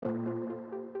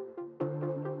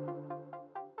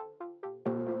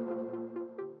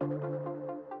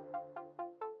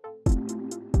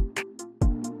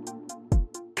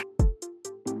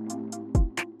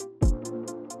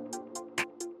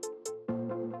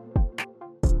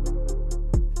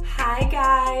Hi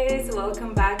guys,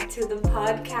 welcome back to the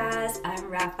podcast.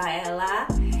 I'm Rafaela,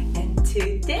 and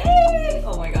today,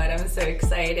 oh my god, I'm so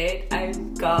excited.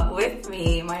 I've got with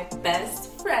me my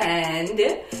best friend.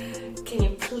 Can you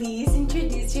please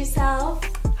introduce yourself?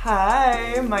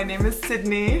 Hi, my name is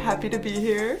Sydney. Happy to be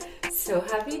here. So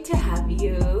happy to have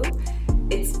you.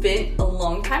 It's been a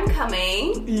long time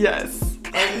coming. Yes.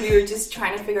 And we were just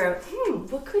trying to figure out,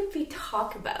 what could we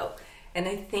talk about? And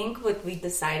I think what we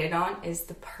decided on is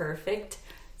the perfect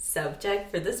subject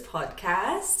for this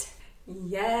podcast.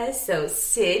 Yes, so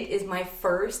Sid is my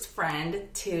first friend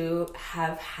to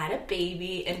have had a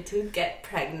baby and to get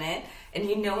pregnant. And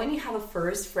you know when you have a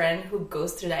first friend who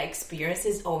goes through that experience,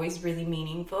 is always really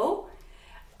meaningful.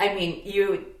 I mean,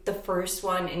 you the first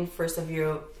one in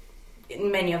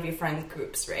many of your friend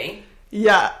groups, right?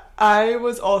 Yeah, I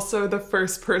was also the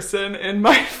first person in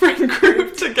my friend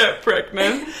group to get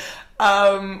pregnant.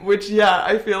 Which,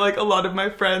 I feel like a lot of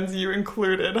my friends, you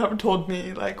included, have told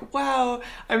me, like, wow,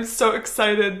 I'm so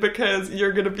excited because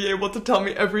you're going to be able to tell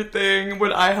me everything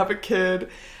when I have a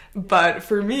kid. But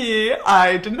for me,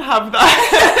 I didn't have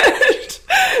that.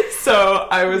 So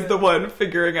I was the one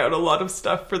figuring out a lot of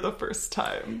stuff for the first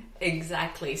time.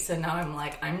 Exactly. So now I'm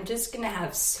like, I'm just going to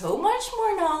have so much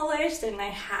more knowledge than I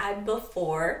had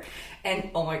before. And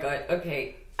oh my God,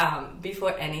 okay.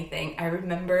 Before anything, I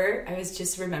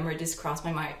just crossed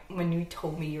my mind when you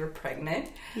told me you were pregnant.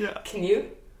 Yeah. Can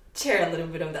you share a little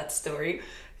bit of that story?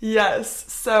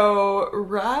 Yes. So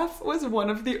Raf was one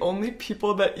of the only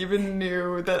people that even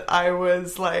knew that I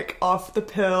was like off the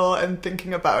pill and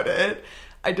thinking about it.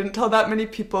 I didn't tell that many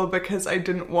people because I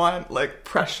didn't want like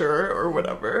pressure or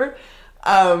whatever.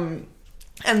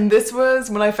 And this was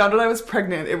when I found out I was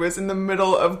pregnant. It was in the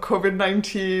middle of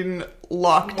COVID-19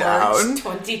 lockdown. March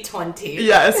 2020.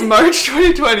 Yes, March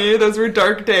 2020. Those were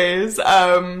dark days.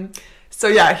 So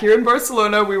here in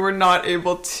Barcelona, we were not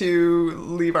able to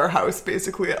leave our house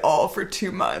basically at all for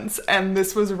 2 months. And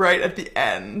this was right at the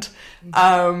end.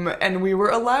 And we were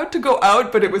allowed to go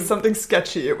out, but it was something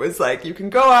sketchy. It was like, you can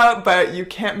go out, but you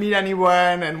can't meet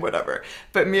anyone and whatever.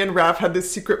 But me and Raf had this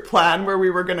secret plan where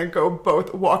we were going to go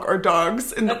both walk our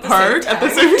dogs in the park at the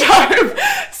same time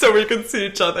so we could see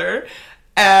each other.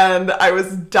 And I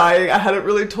was dying. I hadn't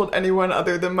really told anyone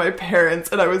other than my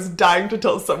parents, and I was dying to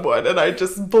tell someone, and I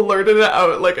just blurted it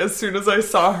out like as soon as I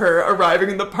saw her arriving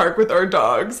in the park with our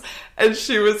dogs, and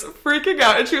she was freaking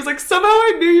out, and she was like, somehow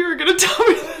I knew you were gonna tell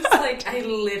me that. It's like, I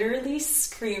literally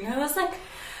screamed. I was like,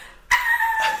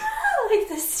 ah! Like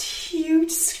this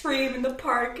huge scream in the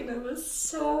park, and I was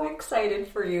so excited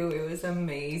for you. It was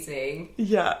amazing.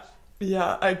 Yeah,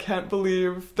 I can't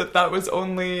believe that was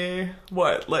only,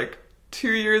 2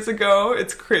 years ago.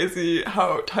 It's crazy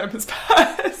how time has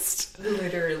passed.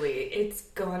 Literally, it's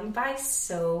gone by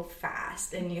so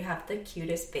fast, and you have the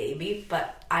cutest baby,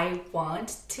 but I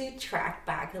want to track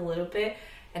back a little bit,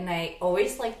 and I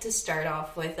always like to start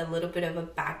off with a little bit of a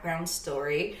background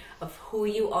story of who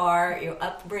you are, your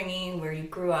upbringing, where you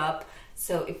grew up.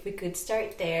 So if we could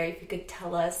start there, if you could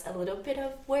tell us a little bit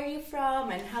of where you're from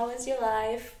and how is your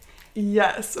life?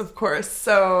 Yes, of course.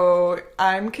 So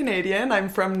I'm Canadian. I'm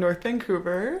from North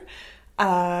Vancouver.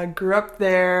 Grew up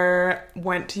there,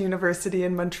 went to university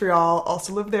in Montreal,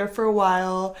 also lived there for a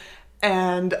while.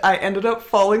 And I ended up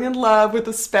falling in love with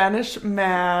a Spanish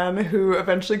man who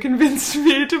eventually convinced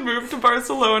me to move to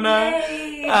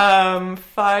Barcelona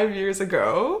 5 years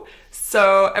ago.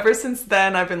 So ever since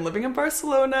then, I've been living in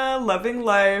Barcelona, loving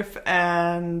life.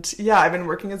 And I've been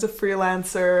working as a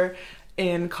freelancer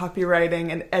in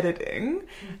copywriting and editing.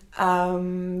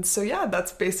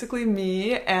 That's basically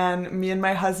me and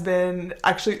my husband.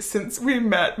 Actually, since we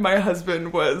met, my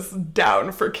husband was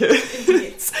down for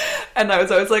kids. And I was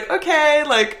always like, okay,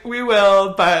 we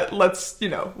will, but let's,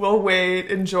 we'll wait,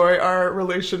 enjoy our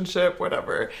relationship,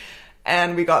 whatever.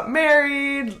 And we got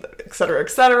married, et cetera,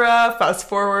 et cetera. Fast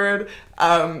forward,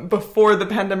 before the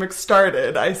pandemic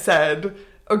started, I said,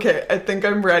 okay, I think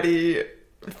I'm ready.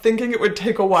 Thinking it would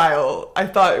take a while. I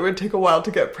thought it would take a while to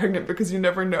get pregnant because you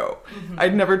never know. Mm-hmm.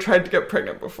 I'd never tried to get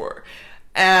pregnant before.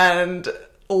 And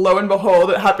lo and behold,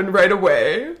 it happened right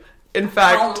away. In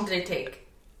fact... How long did it take?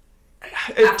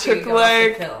 It took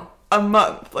a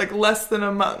month, less than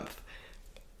a month.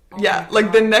 Oh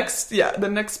the next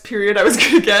period I was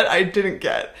going to get, I didn't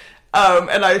get.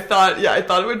 And I thought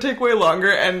it would take way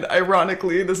longer. And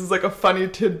ironically, this is a funny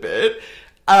tidbit.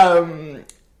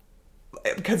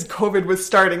 Because COVID was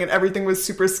starting and everything was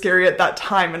super scary at that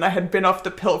time, and I had been off the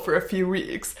pill for a few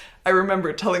weeks. I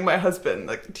remember telling my husband,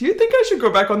 do you think I should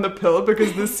go back on the pill?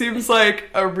 Because this seems like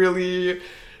a really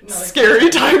scary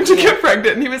time to get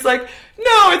pregnant. And he was like,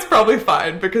 no, it's probably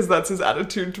fine, because that's his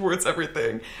attitude towards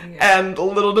everything. Yeah. And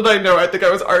little did I know, I think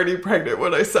I was already pregnant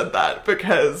when I said that,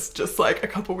 because just like a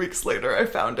couple weeks later I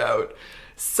found out.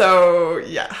 So,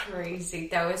 yeah. Crazy.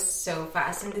 That was so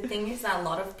fast. And the thing is that a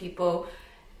lot of people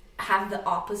have the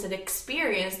opposite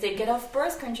experience. They get off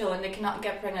birth control and they cannot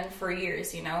get pregnant for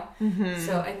years, you know? Mm-hmm.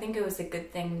 So I think it was a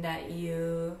good thing that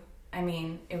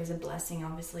it was a blessing,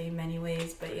 obviously, in many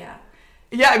ways, but yeah.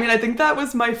 Yeah, I mean, I think that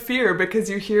was my fear, because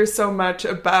you hear so much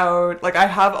about, like, I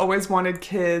have always wanted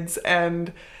kids,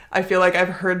 and I feel like I've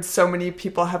heard so many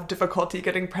people have difficulty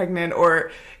getting pregnant,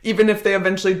 or even if they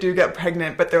eventually do get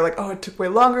pregnant, but they're like, oh, it took way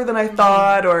longer than I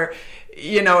thought, or,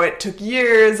 you know, it took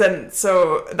years. And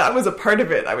so that was a part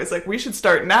of it. I was like, we should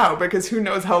start now, because who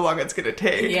knows how long it's going to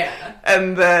take. Yeah.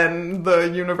 And then the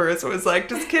universe was like,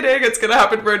 just kidding, it's going to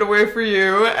happen right away for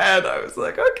you. And I was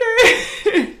like,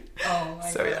 okay. Oh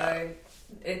my God. Yeah.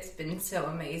 It's been so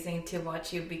amazing to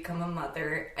watch you become a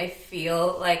mother. I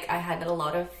feel like I had a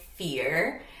lot of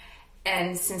fear.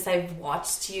 And since I've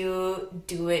watched you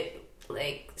do it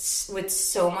like with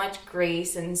so much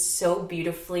grace and so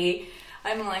beautifully,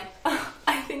 I'm like, oh,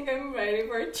 I think I'm ready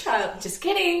for a child. Just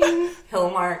kidding.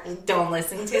 Hilmar, don't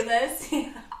listen to this.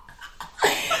 Like,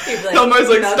 Hilmar's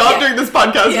like, stop doing this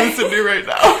podcast with Sydney right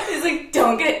now. He's like,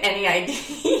 don't get any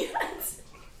ideas.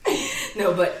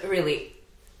 No, but really,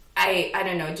 I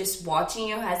don't know, just watching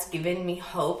you has given me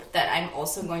hope that I'm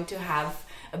also going to have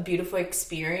a beautiful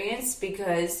experience,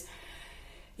 because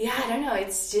yeah, I don't know,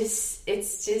 it's just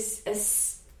a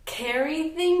scary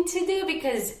thing to do,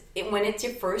 because when it's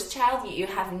your first child, you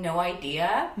have no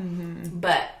idea. Mm-hmm.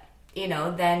 But you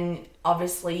know, then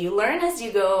obviously you learn as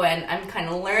you go, and I'm kind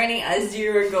of learning as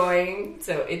you're going,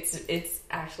 so it's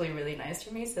actually really nice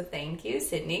for me, so thank you,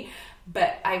 Sydney.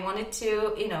 But I wanted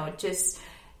to, you know, just,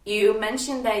 you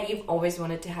mentioned that you've always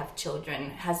wanted to have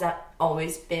children. Has that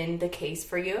always been the case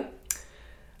for you?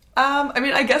 I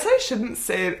mean, I guess I shouldn't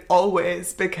say it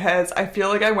always, because I feel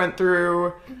like I went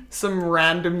through some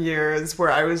random years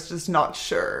where I was just not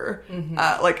sure. Mm-hmm.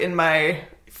 Like in my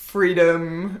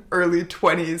freedom early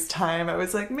 20s time, I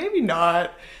was like, maybe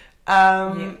not.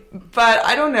 But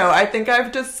I don't know. I think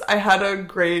I had a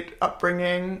great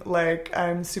upbringing. Like,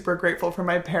 I'm super grateful for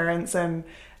my parents, and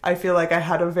I feel like I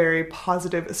had a very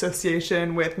positive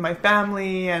association with my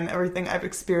family and everything I've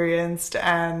experienced.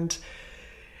 And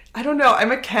I don't know,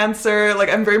 I'm a Cancer, like,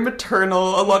 I'm very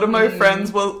maternal. A lot of my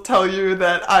friends will tell you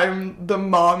that I'm the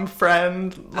mom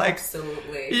friend. Like,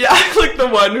 absolutely. Yeah, like the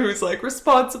one who's, like,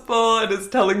 responsible and is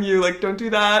telling you, like, don't do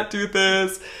that, do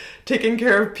this, taking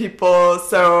care of people.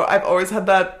 So I've always had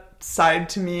that side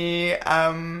to me.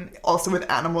 Also with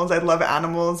animals, I love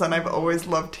animals, and I've always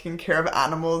loved taking care of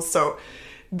animals. So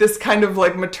this kind of,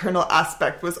 like, maternal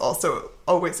aspect was also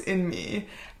always in me.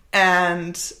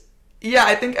 And yeah,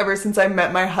 I think ever since I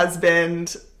met my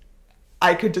husband,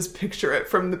 I could just picture it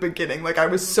from the beginning. Like, I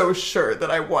was so sure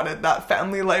that I wanted that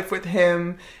family life with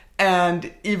him.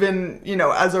 And even, you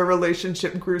know, as our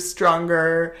relationship grew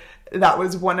stronger, that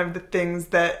was one of the things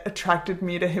that attracted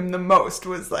me to him the most,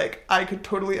 was like, I could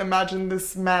totally imagine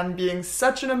this man being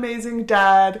such an amazing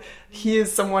dad. He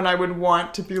is someone I would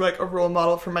want to be like a role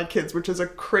model for my kids, which is a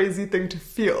crazy thing to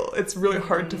feel. It's really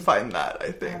hard to find that,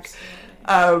 I think.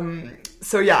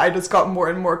 So yeah, I just got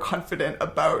more and more confident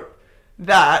about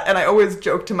that. And I always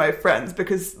joke to my friends,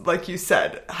 because like you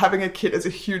said, having a kid is a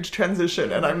huge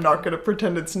transition, and I'm not going to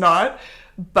pretend it's not.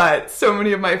 But so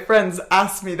many of my friends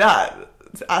ask me that,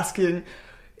 asking,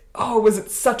 oh, was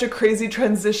it such a crazy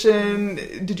transition?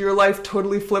 Did your life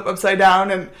totally flip upside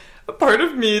down? And a part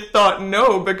of me thought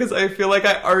no, because I feel like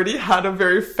I already had a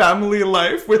very family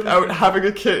life without having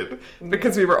a kid,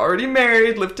 because we were already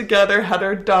married, lived together, had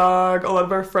our dog, a lot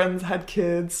of our friends had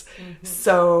kids.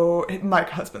 So my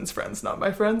husband's friends, not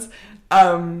my friends.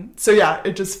 So yeah,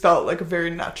 it just felt like a very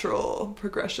natural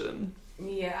progression.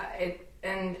 Yeah,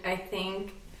 and I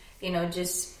think, you know,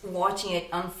 just watching it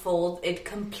unfold, it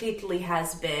completely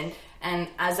has been. And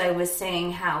as I was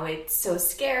saying, how it's so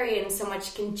scary and so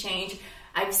much can change,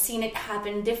 I've seen it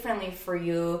happen differently for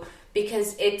you,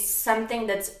 because it's something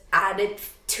that's added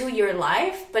to your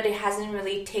life, but it hasn't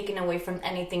really taken away from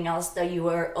anything else that you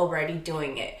were already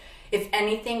doing it. If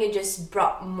anything, it just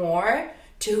brought more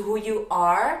to who you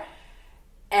are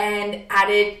and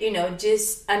added, you know,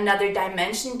 just another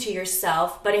dimension to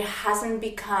yourself, but it hasn't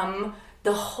become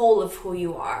the whole of who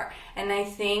you are. And I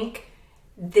think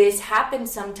this happens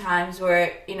sometimes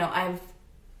where, you know, I've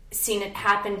seen it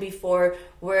happen before,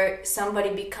 where somebody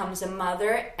becomes a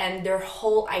mother and their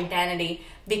whole identity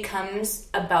becomes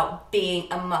about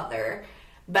being a mother.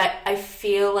 But I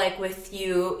feel like with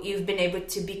you, you've been able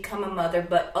to become a mother,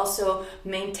 but also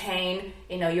maintain,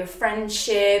 your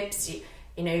friendships,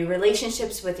 your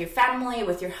relationships with your family,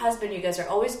 with your husband. You guys are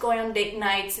always going on date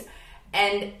nights.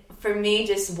 And for me,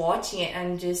 just watching it,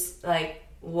 I'm just like,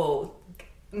 whoa,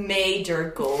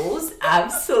 major goals.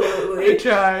 Absolutely. I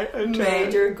try.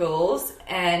 Major goals.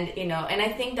 And, and I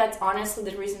think that's honestly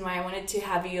the reason why I wanted to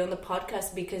have you on the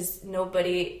podcast, because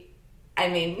nobody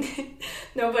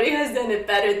has done it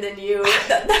better than you.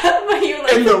 When you're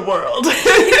like, in the world.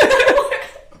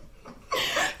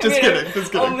 Just kidding.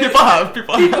 People have.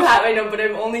 I know, but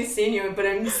I've only seen you. But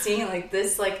I'm seeing like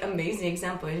this like amazing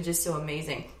example. It's just so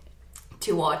amazing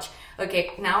to watch.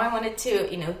 Okay, now I wanted to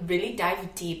really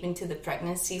dive deep into the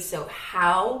pregnancy. So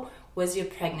how was your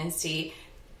pregnancy?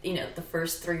 The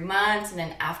first 3 months, and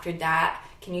then after that,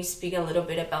 can you speak a little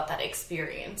bit about that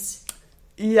experience?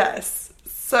 Yes.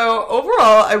 So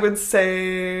overall, I would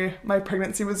say my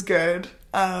pregnancy was good.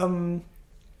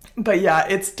 But yeah,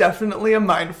 it's definitely a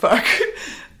mindfuck.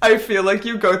 I feel like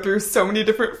you go through so many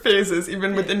different phases,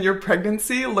 even within your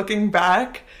pregnancy. Looking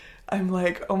back, I'm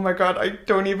like, oh my God, I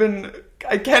can't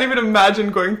even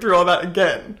imagine going through all that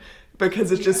again,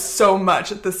 because it's just so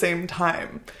much at the same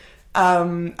time.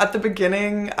 At the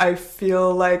beginning, I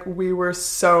feel like we were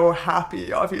so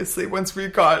happy, obviously, once we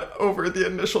got over the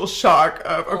initial shock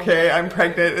of, okay, I'm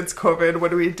pregnant, it's COVID,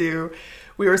 what do we do?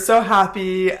 We were so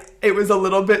happy. It was a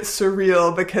little bit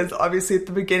surreal because obviously at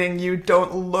the beginning you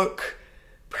don't look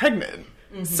pregnant.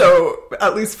 Mm-hmm. So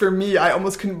at least for me, I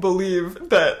almost couldn't believe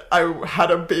that I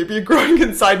had a baby growing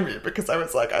inside me, because I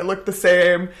was like, I looked the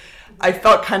same. I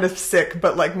felt kind of sick,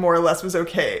 but like more or less was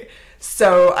okay.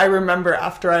 So I remember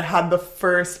after I had the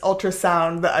first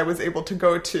ultrasound that I was able to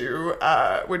go to,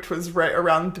 which was right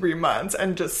around 3 months,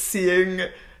 and just seeing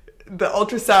the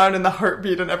ultrasound and the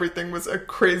heartbeat and everything was a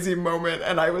crazy moment.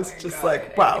 And I was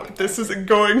wow, this isn't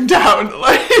going down.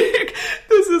 Like,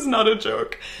 this is not a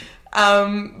joke.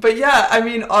 But yeah, I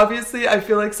mean, obviously I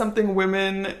feel like something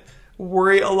women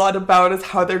worry a lot about is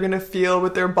how they're going to feel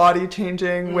with their body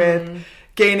changing, with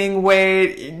gaining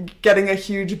weight, getting a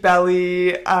huge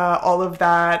belly, all of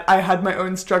that. I had my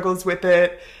own struggles with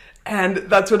it. And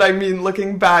that's what I mean.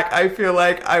 Looking back, I feel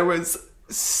like I was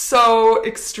so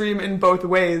extreme in both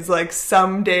ways. Like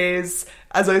some days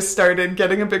as I started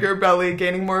getting a bigger belly,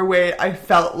 gaining more weight, I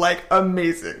felt like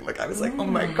amazing. Like I was like, oh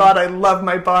my God, I love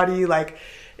my body. Like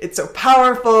it's so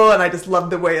powerful, and I just love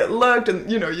the way it looked.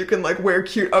 And you can like wear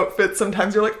cute outfits.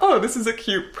 Sometimes you're like, oh, this is a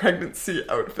cute pregnancy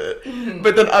outfit. Mm-hmm.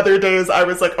 But then other days I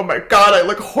was like, oh my God, I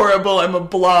look horrible. I'm a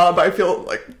blob. I feel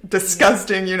like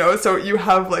disgusting, So you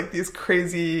have like these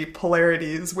crazy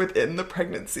polarities within the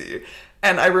pregnancy.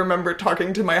 And I remember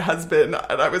talking to my husband,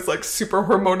 and I was like super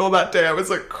hormonal that day. I was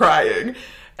like crying.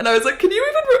 And I was like, can you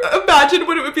even imagine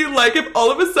what it would be like if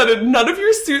all of a sudden none of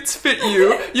your suits fit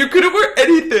you? You couldn't wear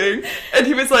anything. And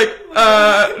he was like,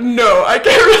 no, I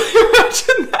can't really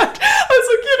imagine that. I was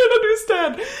like, you don't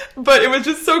understand. But it was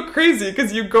just so crazy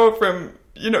because you go from,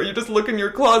 you just look in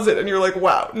your closet and you're like,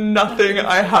 wow, nothing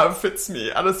I have fits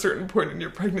me at a certain point in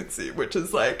your pregnancy, which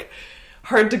is like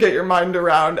hard to get your mind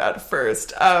around at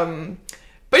first.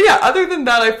 But yeah, other than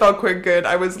that, I felt quite good.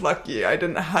 I was lucky. I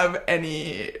didn't have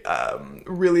any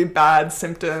really bad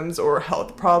symptoms or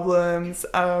health problems.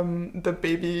 The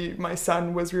baby, my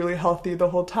son, was really healthy the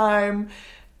whole time.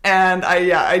 And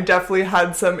I definitely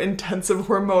had some intensive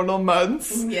hormonal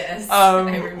months. Yes,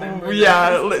 I remember.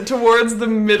 Yeah, towards the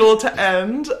middle to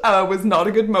end was not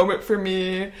a good moment for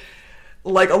me.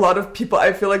 Like a lot of people,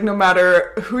 I feel like no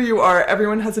matter who you are,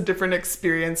 everyone has a different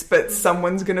experience, but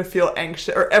someone's going to feel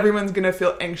anxious, or everyone's going to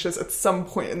feel anxious at some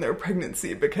point in their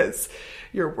pregnancy because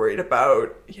you're worried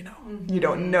about, you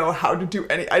don't know how to do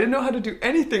I didn't know how to do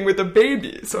anything with a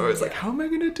baby. So I was like, how am I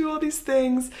going to do all these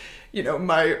things?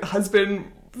 My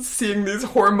husband seeing these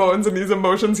hormones and these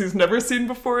emotions he's never seen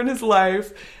before in his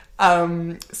life.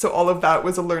 So all of that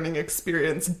was a learning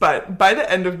experience. But by the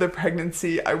end of the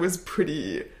pregnancy, I was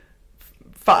pretty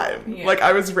fine. Yeah. Like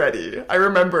I was ready. I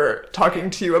remember talking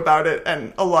to you about it,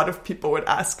 and a lot of people would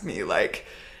ask me like,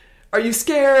 are you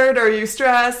scared? Are you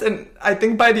stressed? And I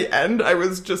think by the end I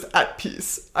was just at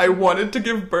peace. I wanted to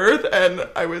give birth and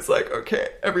I was like, okay,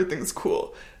 everything's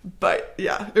cool. But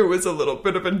yeah, it was a little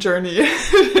bit of a journey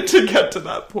to get to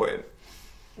that point.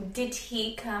 Did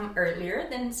he come earlier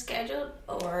than scheduled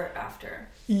or after?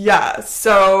 Yeah,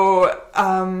 so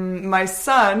my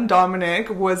son, Dominic,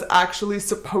 was actually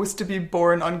supposed to be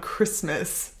born on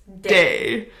Christmas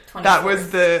Day. 24th. That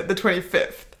was the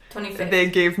 25th. 25th. They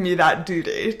gave me that due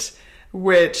date,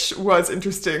 which was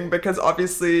interesting because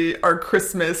obviously our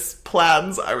Christmas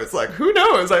plans, I was like, who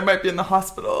knows, I might be in the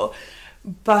hospital.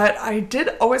 But I did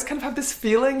always kind of have this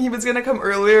feeling he was going to come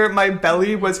earlier. My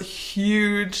belly was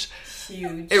huge.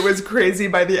 Huge. It was crazy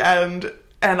by the end.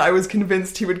 And I was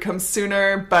convinced he would come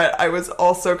sooner. But I was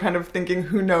also kind of thinking,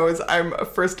 who knows? I'm a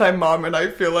first-time mom and I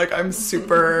feel like I'm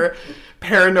super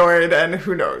paranoid. And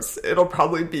who knows? It'll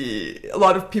probably be... A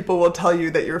lot of people will tell you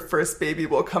that your first baby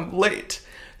will come late.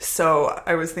 So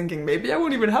I was thinking maybe I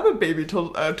won't even have a baby till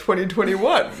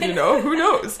 2021. You know, who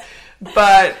knows?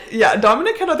 But yeah,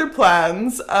 Dominic had other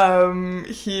plans.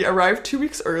 He arrived 2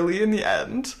 weeks early in the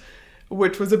end,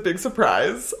 which was a big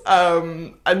surprise.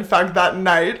 In fact, that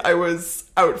night I was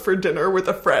out for dinner with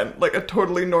a friend, like a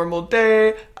totally normal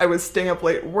day. I was staying up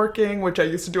late working, which I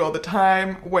used to do all the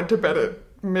time. Went to bed at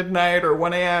midnight or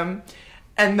 1 a.m.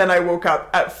 And then I woke up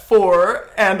at 4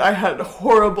 and I had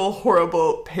horrible,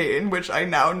 horrible pain, which I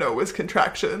now know was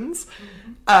contractions.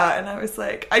 And I was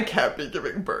like, I can't be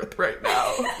giving birth right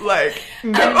now. Like,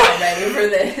 no. I'm not ready for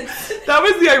this. That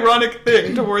was the ironic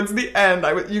thing. Towards the end,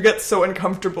 you get so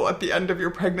uncomfortable at the end of your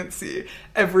pregnancy.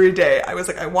 Every day, I was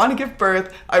like, I want to give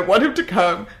birth. I want him to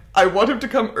come. I want him to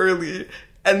come early.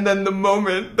 And then the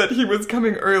moment that he was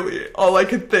coming early, all I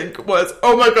could think was,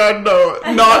 oh my God, no,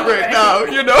 not right now,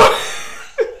 you know?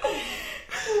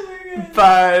 Oh my God.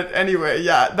 But anyway,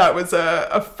 yeah, that was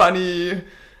a funny...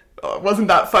 It wasn't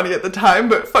that funny at the time,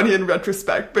 but funny in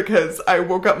retrospect, because I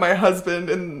woke up my husband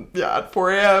at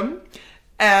 4 a.m.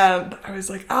 and I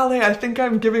was like, Ale, I think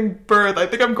I'm giving birth. I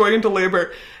think I'm going into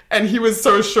labor. And he was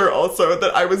so sure also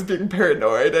that I was being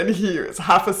paranoid, and he was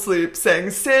half asleep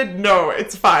saying, Sid, no,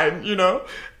 it's fine, you know?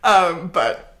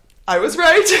 But I was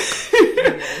right.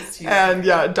 Yes, and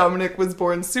yeah, Dominic was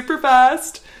born super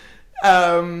fast.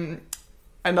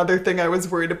 Another thing I was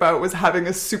worried about was having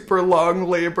a super long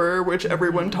labor, which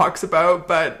everyone talks about,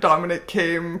 but Dominic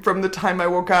came from the time I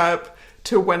woke up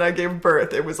to when I gave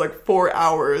birth. It was like 4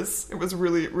 hours. It was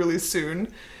really, really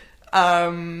soon.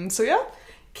 So yeah.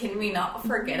 Can we not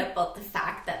forget about the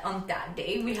fact that on that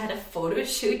day we had a photo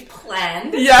shoot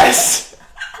planned? Yes.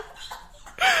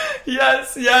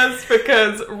 yes,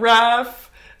 because Raph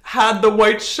had the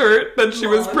white shirt that she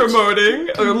was promoting,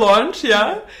 or launch,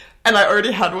 yeah. And I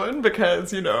already had one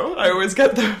because, you know, I always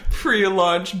get the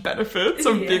pre-launch benefits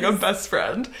of being a best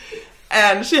friend.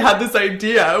 And she had this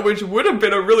idea, which would have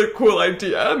been a really cool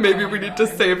idea. Maybe we need to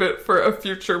save it for a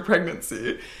future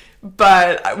pregnancy.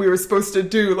 But we were supposed to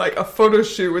do like a photo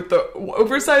shoot with the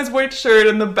oversized white shirt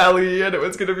and the belly, and it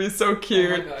was going to be so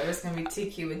cute. Oh my God, it was going to be too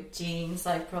cute with jeans,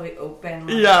 like probably open.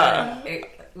 Like, yeah.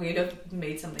 We'd have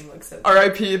made something look so cute.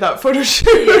 R.I.P. that photo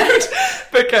shoot. Yeah.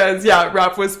 Because, yeah,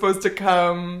 Raph was supposed to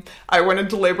come. I went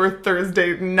into labor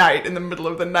Thursday night, in the middle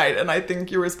of the night, and I think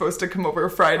you were supposed to come over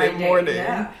Friday morning.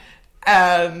 Yeah.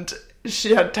 And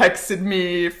she had texted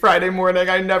me Friday morning.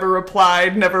 I never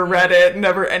replied, never read it,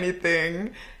 never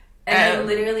anything. And I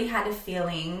literally had a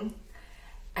feeling...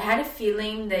 I had a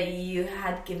feeling that you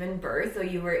had given birth, or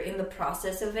you were in the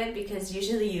process of it, because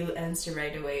usually you answer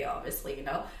right away, obviously, you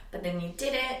know. But then you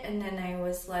did it, and then I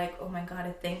was like, oh my God,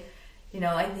 I think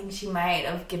she might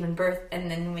have given birth.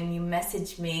 And then when you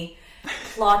messaged me,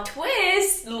 plot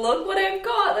twist, look what I've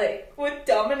got, like, with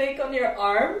Dominic on your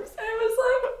arms. I was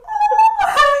like,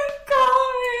 oh my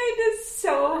God, I'm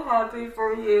so happy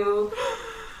for you.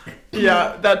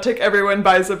 Yeah, that took everyone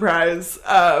by surprise.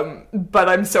 But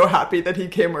I'm so happy that he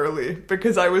came early,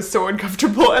 because I was so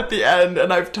uncomfortable at the end.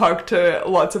 And I've talked to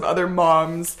lots of other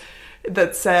moms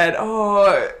that said,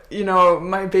 oh, you know,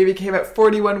 my baby came at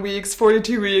 41 weeks,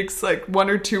 42 weeks, like 1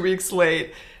 or 2 weeks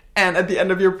late. And at the end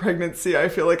of your pregnancy, I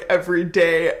feel like every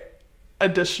day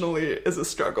additionally is a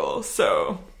struggle.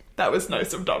 So that was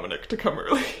nice of Dominic to come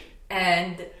early.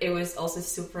 And it was also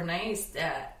super nice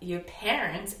that your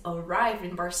parents arrived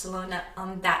in Barcelona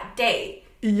on that day.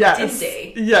 Yes. Didn't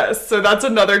they? Yes. So that's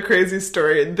another crazy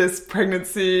story. This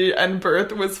pregnancy and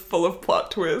birth was full of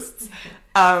plot twists.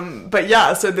 But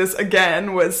yeah, so this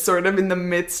again was sort of in the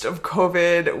midst of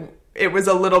COVID. It was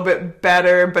a little bit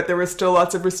better, but there were still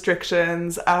lots of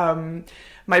restrictions.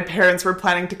 My parents were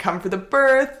planning to come for the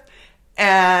birth,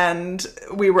 and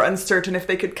we were uncertain if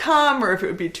they could come or if it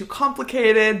would be too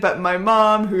complicated. But my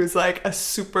mom, who's like a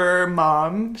super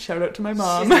mom, shout out to my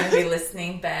mom. She's going to be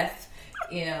listening, Beth.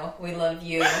 You know, we love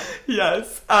you.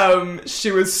 Yes.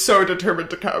 She was so determined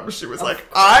to come. She was like,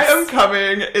 I am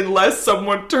coming unless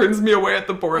someone turns me away at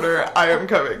the border. I am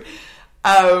coming.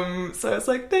 So I was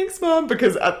like, thanks, Mom.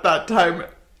 Because at that time,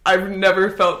 I've never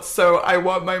felt so I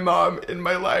want my mom in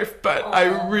my life, but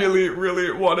I really,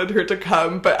 really wanted her to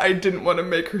come, but I didn't want to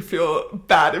make her feel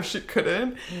bad if she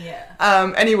couldn't.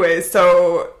 Yeah. Anyway,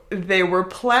 so they were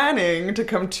planning to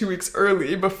come 2 weeks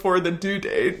early before the due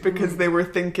date because they were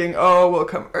thinking, oh, we'll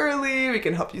come early, we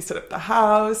can help you set up the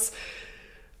house.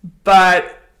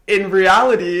 But in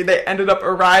reality, they ended up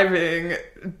arriving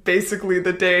basically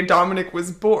the day Dominic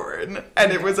was born.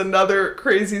 And it was another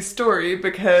crazy story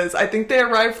because I think they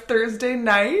arrived Thursday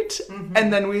night.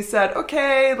 And then we said,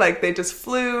 okay, like they just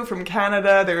flew from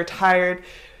Canada. They were tired.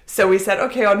 So we said,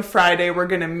 okay, on Friday, we're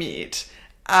going to meet.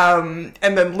 And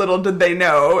then little did they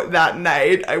know that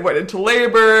night I went into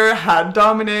labor, had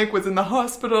Dominic, was in the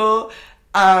hospital.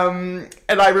 And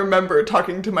I remember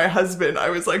talking to my husband.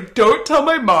 I was like, don't tell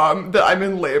my mom that I'm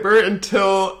in labor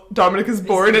until Dominic is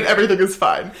born and everything is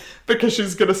fine, because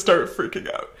she's going to start freaking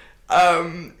out.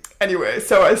 Anyway,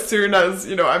 so as soon as,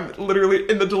 you know, I'm literally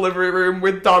in the delivery room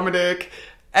with Dominic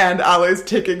and Ali's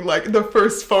taking like the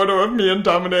first photo of me and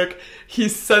Dominic, he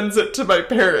sends it to my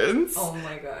parents. Oh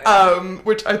my God.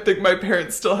 Which I think my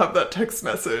parents still have that text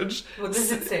message. What does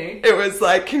it say? It was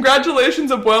like,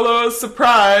 congratulations, abuelo,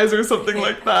 surprise, or something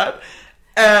like that.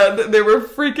 And they were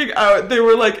freaking out. They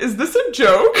were like, is this a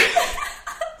joke?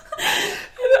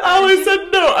 And Ali said,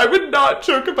 no, I would not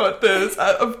joke about this.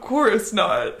 Of course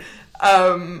not.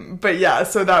 But yeah,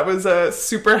 so that was a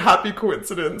super happy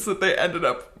coincidence that they ended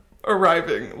up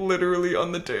arriving literally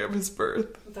on the day of his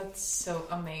birth. That's so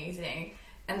amazing.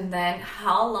 And then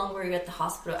how long were you at the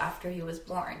hospital after he was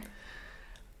born?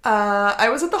 I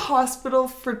was at the hospital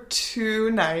for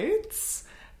 2 nights.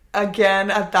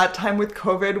 Again, at that time with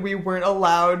COVID, we weren't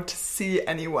allowed to see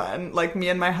anyone. Like, me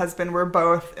and my husband were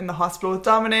both in the hospital with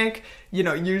Dominic. You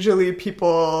know, usually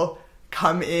people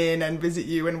come in and visit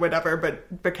you and whatever,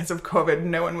 but because of COVID,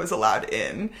 no one was allowed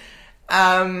in.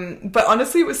 But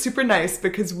honestly, it was super nice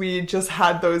because we just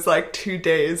had those like 2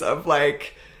 days of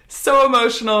like so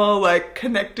emotional, like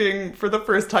connecting for the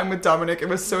first time with Dominic. It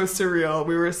was so surreal.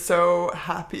 We were so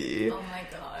happy. Oh my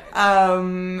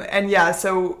God. And yeah,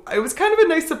 so it was kind of a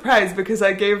nice surprise because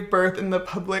I gave birth in the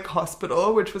public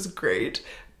hospital, which was great.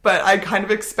 But I kind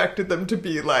of expected them to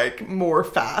be like more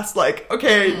fast, like,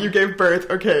 okay, you gave birth,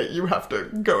 okay, you have to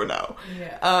go now.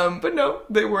 Yeah. But no,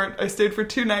 they weren't. I stayed for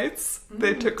 2 nights.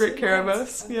 They took great care of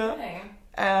us. Okay. Yeah.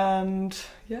 And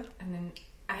yeah. And then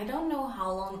I don't know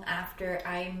how long after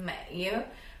I met you,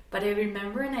 but I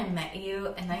remember when I met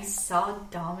you and I saw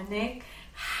Dominic,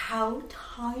 how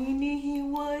tiny he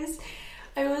was.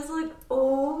 I was like,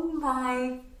 oh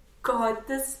my God,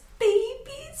 this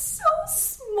baby's so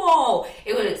small.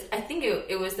 I think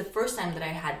it was the first time that I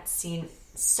had seen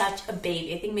such a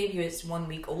baby. I think maybe he was 1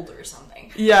 week older or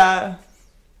something. Yeah.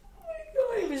 Oh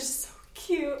my God, he was so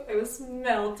cute. I was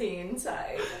melting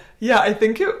inside. Yeah, I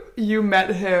think you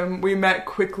met him, we met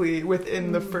quickly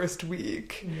within the first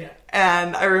week. Yeah.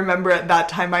 And I remember at that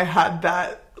time I had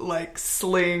that like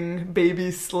baby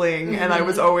sling, and I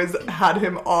was always had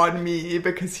him on me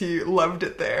because he loved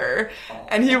it there.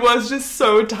 And he was just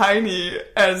so tiny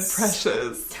and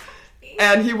precious.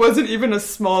 And he wasn't even a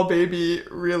small baby,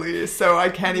 really. So I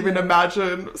can't even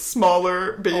imagine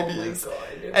smaller babies. Oh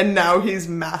my God. And now he's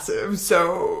massive.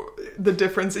 So the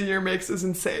difference a year makes is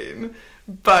insane.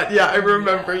 But yeah, I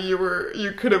remember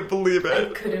you couldn't believe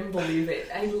it. I couldn't believe it.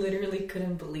 I literally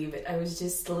couldn't believe it. I was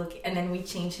just looking, and then we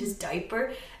changed his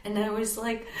diaper, and I was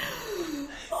like,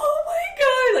 oh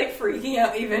my God, like freaking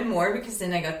out even more, because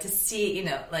then I got to see, you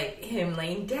know, like him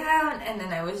laying down, and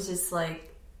then I was just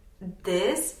like,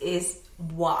 this is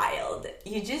wild.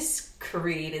 You just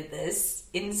created this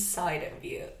inside of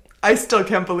you. I still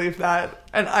can't believe that.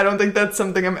 And I don't think that's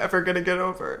something I'm ever going to get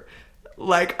over.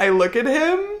 Like, I look at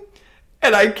him,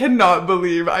 and I cannot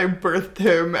believe I birthed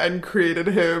him and created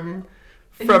him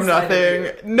from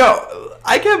nothing. No,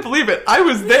 I can't believe it. I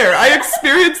was there. I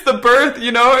experienced the birth,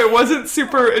 you know, it wasn't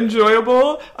super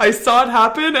enjoyable. I saw it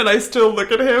happen, and I still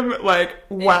look at him like,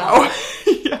 wow.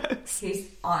 Yes. He's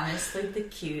honestly the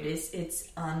cutest. It's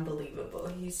unbelievable.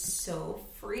 He's so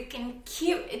freaking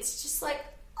cute. It's just like,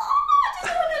 oh, I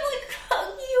just want to like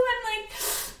hug you and like,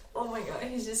 oh my God,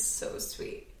 he's just so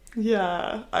sweet.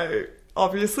 Yeah, I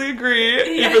obviously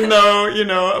agree, even though, you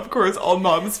know, of course, all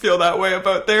moms feel that way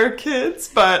about their kids,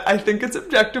 but I think it's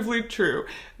objectively true.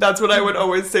 That's what I would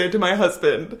always say to my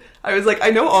husband. I was like, I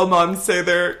know all moms say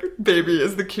their baby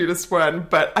is the cutest one,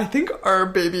 but I think our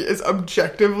baby is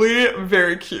objectively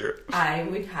very cute. I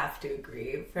would have to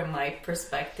agree. From my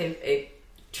perspective, it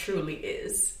truly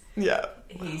is. Yeah.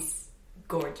 He's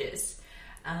gorgeous.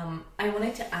 I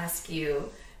wanted to ask you,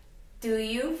 do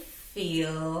you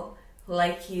feel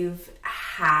like you've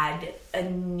had a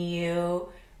new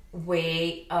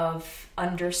way of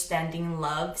understanding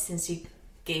love since you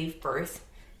gave birth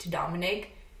to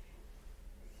Dominic?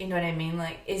 You know what I mean?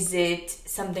 Like, is it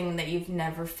something that you've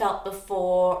never felt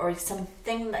before, or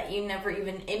something that you never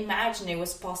even imagined it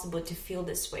was possible to feel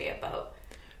this way about?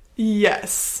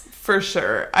 Yes, for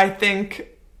sure. I think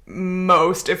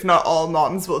most, if not all,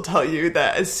 moms will tell you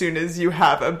that as soon as you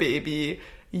have a baby,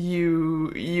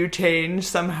 you change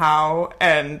somehow.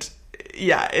 And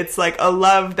yeah, it's like a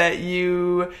love that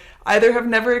you either have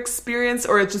never experienced,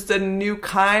 or it's just a new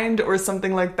kind or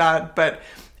something like that. But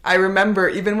I remember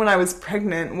even when I was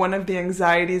pregnant, one of the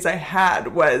anxieties I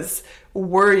had was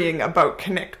worrying about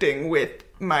connecting with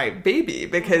my baby,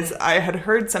 because I had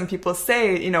heard some people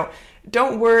say, you know,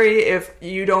 don't worry if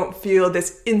you don't feel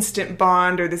this instant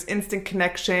bond or this instant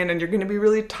connection, and you're going to be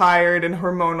really tired and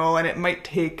hormonal, and it might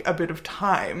take a bit of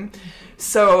time.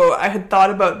 So I had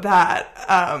thought about that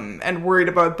and worried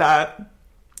about that.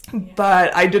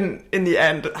 But I didn't, in the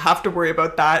end, have to worry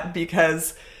about that,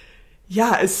 because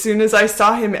yeah, as soon as I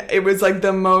saw him, it was like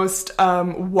the most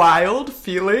wild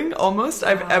feeling almost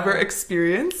I've ever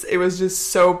experienced. It was just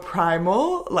so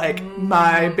primal, like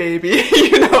my baby,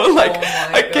 you know, like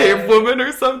a cave woman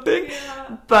or something.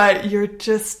 Yeah. But you're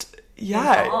just,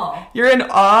 you're in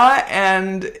awe.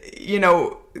 And, you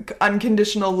know,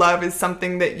 unconditional love is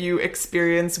something that you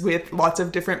experience with lots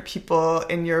of different people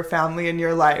in your family, in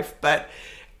your life. But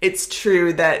it's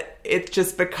true that it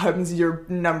just becomes your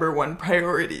number one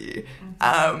priority.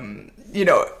 You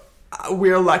know,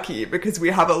 we're lucky because we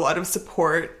have a lot of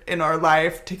support in our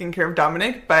life taking care of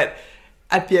Dominic, but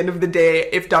at the end of the day,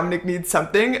 if Dominic needs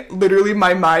something, literally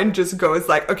my mind just goes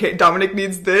like, okay, Dominic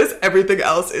needs this, everything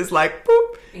else is like,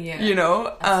 boop, you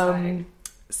know?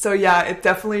 So yeah, it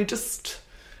definitely just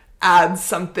adds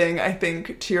something, I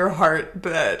think, to your heart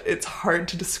that it's hard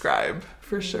to describe,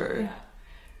 for sure. Yeah.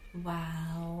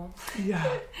 Wow.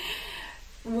 Yeah.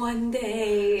 One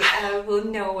day I will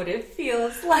know what it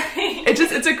feels like.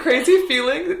 It's a crazy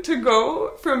feeling to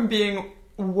go from being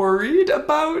worried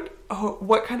about, oh,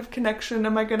 what kind of connection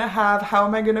am I going to have? How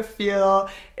am I going to feel?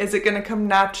 Is it going to come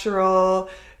natural?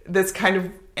 This kind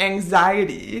of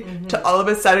anxiety to all of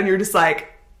a sudden you're just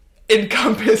like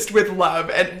encompassed with love,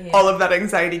 and all of that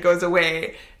anxiety goes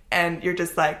away, and you're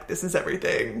just like, this is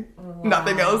everything. Wow.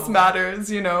 Nothing else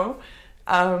matters, you know?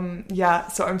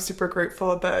 So I'm super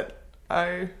grateful that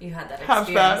you had that experience.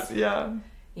 Have that,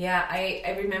 yeah.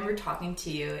 I remember talking to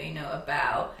you, you know,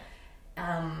 about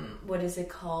what is it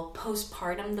called,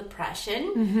 postpartum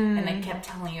depression, and I kept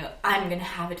telling you, I'm gonna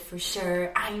have it for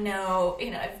sure. I know,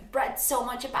 you know, I've read so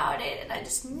much about it, and I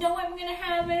just know I'm gonna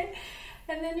have it.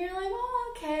 And then you're like,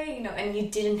 oh, okay, you know, and you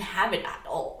didn't have it at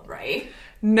all, right?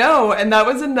 No, and that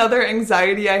was another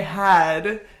anxiety I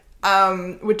had.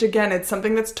 Which again, it's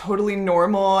something that's totally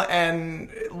normal, and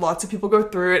lots of people go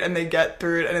through it and they get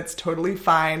through it, and it's totally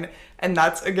fine. And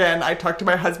that's, again, I talked to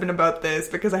my husband about this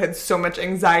because I had so much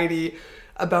anxiety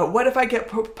about what if I get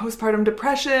postpartum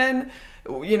depression,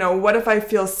 you know, what if I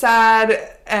feel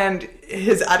sad? And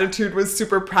his attitude was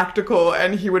super practical,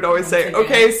 and he would always say,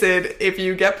 okay, Sid, if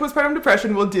you get postpartum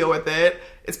depression, we'll deal with it.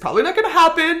 It's probably not going to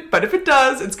happen, but if it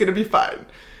does, it's going to be fine.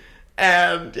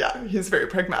 And yeah, he's very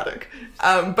pragmatic.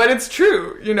 But it's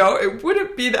true, you know, it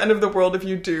wouldn't be the end of the world if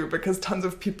you do, because tons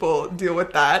of people deal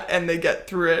with that and they get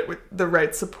through it with the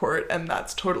right support, and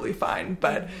that's totally fine.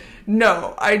 But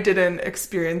no, I didn't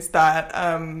experience that.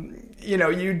 You know,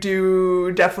 you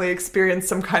do definitely experience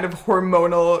some kind of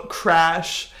hormonal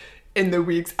crash in the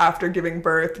weeks after giving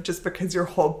birth, just because your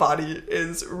whole body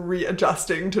is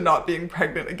readjusting to not being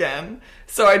pregnant again.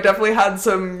 So I definitely had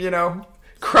some, you know,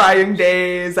 crying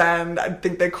days, and I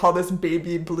think they call this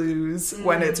baby blues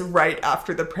when it's right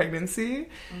after the pregnancy.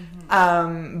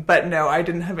 But no, I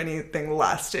didn't have anything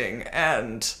lasting,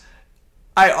 and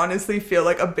I honestly feel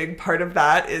like a big part of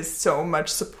that is so much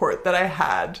support that I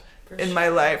had in my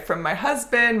life from my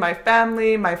husband, my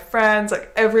family, my friends.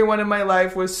 Like, everyone in my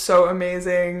life was so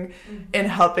amazing in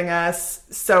helping us.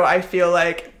 So I feel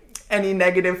like any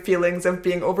negative feelings of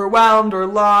being overwhelmed or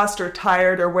lost or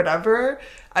tired or whatever,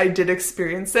 I did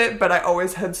experience it, but I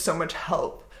always had so much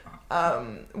help,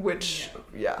 which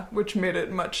made it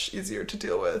much easier to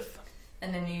deal with.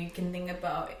 And then you can think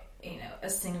about, you know, a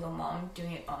single mom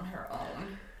doing it on her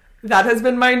own. That has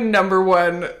been my number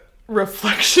one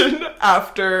reflection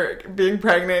after being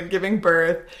pregnant, giving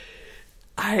birth.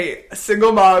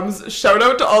 Single moms, shout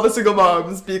out to all the single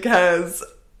moms, because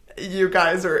you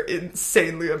guys are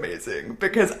insanely amazing.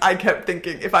 Because I kept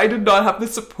thinking, if I did not have the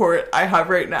support I have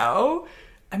right now,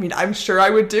 I mean, I'm sure I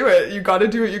would do it. You gotta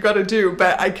do what you gotta do.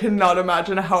 But I cannot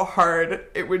imagine how hard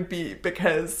it would be,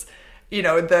 because, you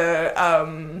know,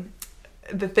 the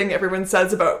thing everyone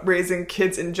says about raising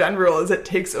kids in general is it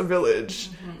takes a village,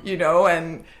 you know,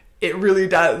 and it really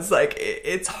does, like,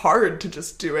 it's hard to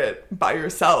just do it by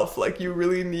yourself. Like, you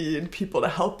really need people to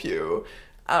help you.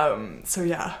 So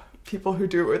yeah, people who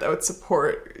do it without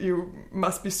support, you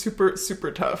must be super,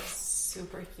 super tough.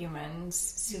 Superhumans,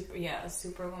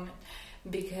 superwoman.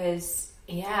 Because,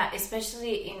 yeah,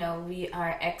 especially, we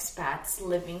are expats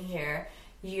living here.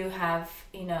 You have,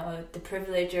 the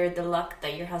privilege or the luck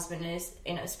that your husband is,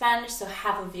 Spanish, so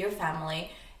half of your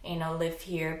family, live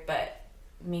here, but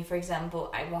me, for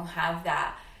example, I won't have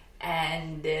that.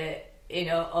 And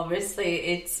obviously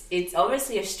it's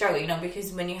obviously a struggle,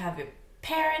 because when you have your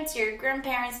parents, your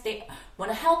grandparents, they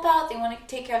want to help out, they want to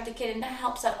take care of the kid, and that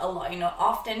helps out a lot.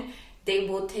 Often they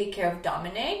will take care of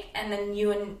Dominic, and then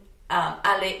you and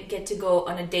Ale get to go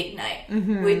on a date night,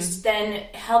 which then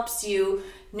helps you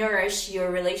nourish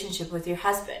your relationship with your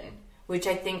husband, which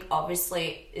I think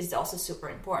obviously is also super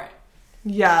important.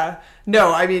 Yeah.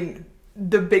 No, I mean,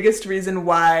 the biggest reason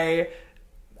why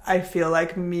I feel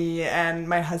like me and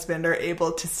my husband are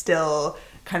able to still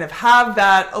kind of have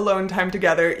that alone time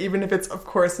together, even if it's, of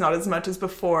course, not as much as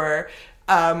before,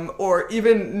 or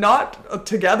even not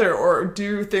together or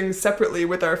do things separately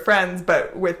with our friends,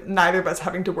 but with neither of us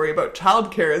having to worry about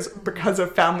childcare, is because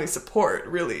of family support,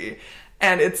 really.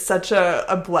 And it's such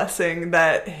a blessing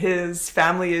that his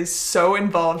family is so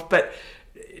involved, but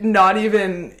not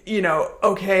even,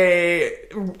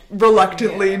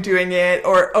 reluctantly doing it,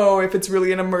 or, if it's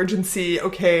really an emergency,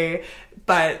 okay.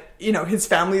 But, his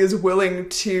family is willing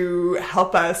to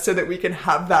help us so that we can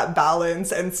have that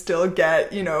balance and still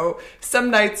get, some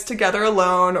nights together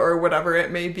alone or whatever it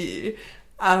may be.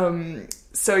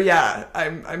 So yeah,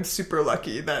 I'm super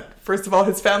lucky that, first of all,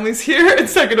 his family's here, and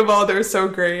second of all, they're so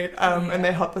great, and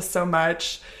they help us so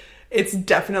much. It's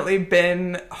definitely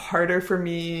been harder for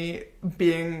me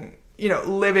being,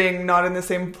 living not in the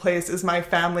same place as my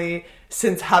family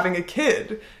since having a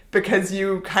kid, because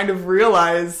you kind of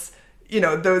realize,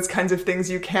 those kinds of things,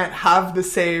 you can't have the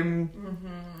same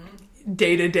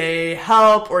day-to-day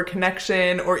help or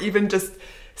connection, or even just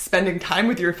spending time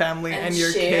with your family and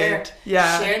your kid.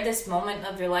 Yeah. Share this moment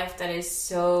of your life that is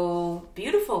so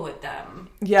beautiful with them.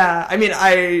 Yeah. I mean,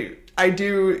 I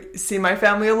do see my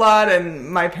family a lot,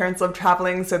 and my parents love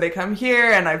traveling, so they come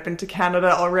here, and I've been to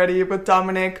Canada already with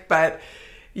Dominic, but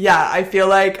yeah, I feel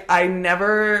like I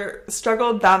never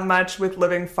struggled that much with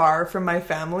living far from my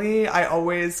family. I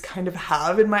always kind of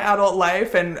have in my adult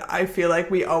life, and I feel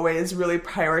like we always really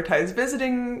prioritize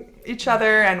visiting each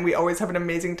other, and we always have an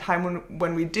amazing time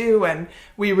when we do, and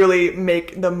we really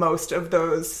make the most of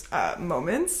those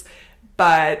moments.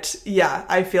 But yeah,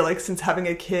 I feel like since having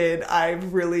a kid,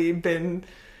 I've really been,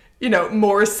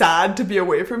 more sad to be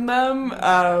away from them.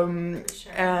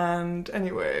 Sure. And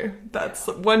anyway, that's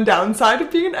one downside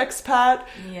of being an expat.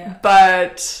 Yeah.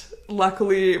 But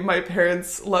luckily, my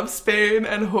parents love Spain,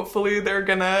 and hopefully they're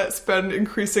gonna spend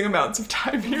increasing amounts of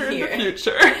time here in the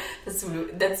future.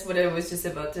 That's what I was just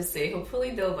about to say.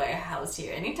 Hopefully they'll buy a house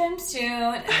here anytime soon,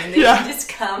 and they can just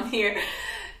come here,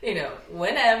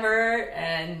 whenever,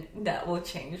 and that will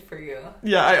change for you.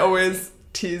 Yeah, I always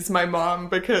tease my mom,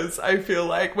 because I feel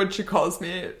like when she calls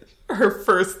me, her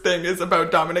first thing is about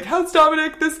Dominic. How's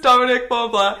Dominic? This Dominic, blah,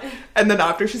 blah. And then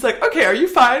after, she's like, okay, are you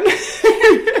fine?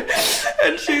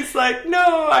 And she's like,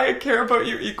 no, I care about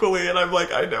you equally. And I'm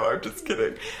like, I know, I'm just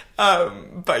kidding.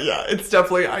 But yeah, it's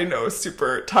definitely, I know,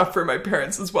 super tough for my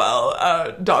parents as well.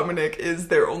 Dominic is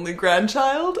their only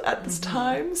grandchild at this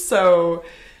time. So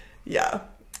yeah.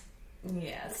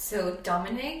 Yeah, so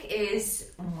Dominic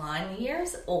is 1 year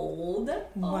old. Oh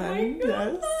my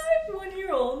God, yes. 1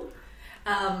 year old.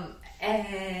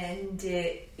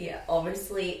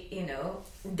 Obviously,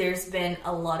 there's been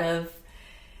a lot of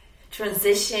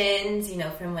transitions,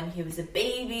 from when he was a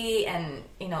baby and,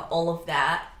 all of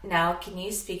that. Now, can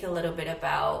you speak a little bit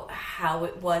about how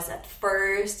it was at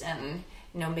first, and,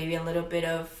 maybe a little bit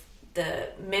of the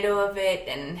middle of it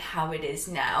and how it is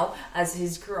now as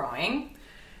he's growing?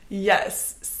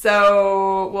 Yes.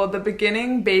 So, well, the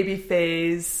beginning baby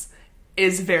phase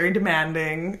is very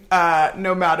demanding,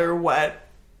 no matter what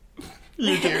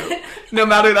you do. No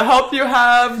matter the help you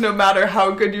have, no matter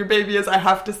how good your baby is. I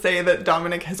have to say that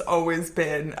Dominic has always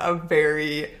been a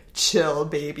very chill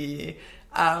baby.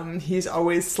 He's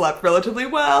always slept relatively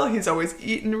well. He's always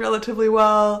eaten relatively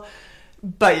well.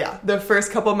 But yeah, the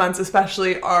first couple months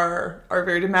especially are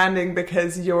very demanding,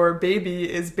 because your baby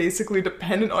is basically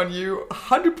dependent on you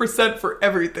 100% for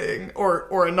everything,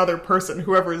 or another person,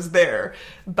 whoever is there.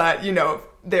 But,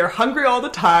 they're hungry all the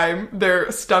time.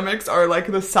 Their stomachs are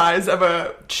like the size of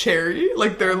a cherry.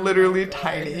 Like, they're literally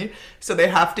tiny. So they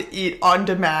have to eat on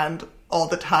demand all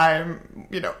the time,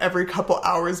 every couple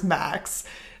hours max.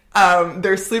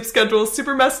 Their sleep schedule is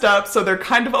super messed up, so they're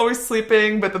kind of always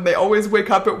sleeping, but then they always wake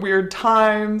up at weird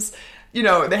times. You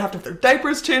know, they have to have their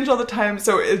diapers changed all the time,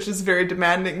 so it's just very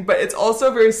demanding. But it's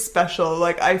also very special.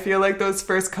 Like, I feel like those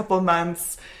first couple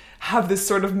months have this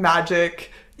sort of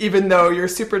magic, even though you're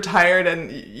super tired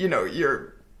and, you know,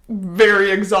 you're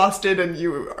very exhausted and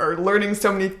you are learning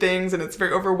so many things and it's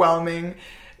very overwhelming.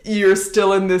 You're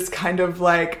still in this kind of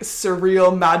like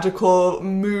surreal, magical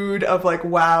mood of like,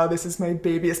 wow, this is my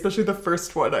baby, especially the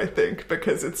first one, I think,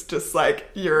 because it's just like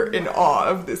you're in awe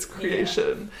of this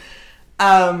creation.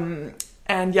 Yeah.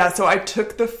 And yeah, so I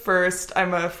took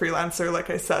I'm a freelancer, like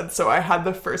I said, so I had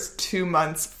the first 2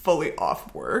 months fully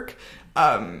off work.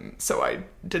 So I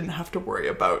didn't have to worry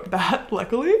about that,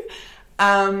 luckily.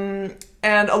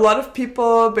 And a lot of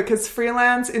people, because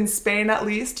freelance in Spain at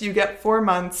least, you get 4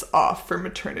 months off for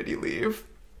maternity leave.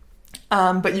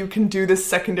 But you can do this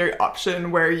secondary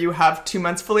option where you have 2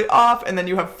 months fully off and then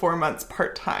you have 4 months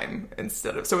part-time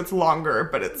instead of, so it's longer,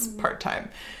 but it's part-time.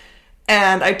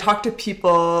 And I talked to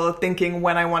people thinking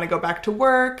when I want to go back to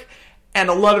work. And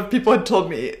a lot of people had told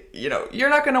me, you know, you're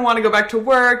not going to want to go back to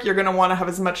work. You're going to want to have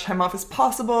as much time off as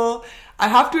possible. I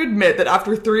have to admit that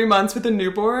after 3 months with a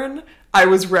newborn, I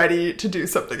was ready to do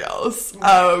something else.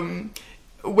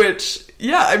 Which,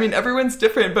 yeah, I mean, everyone's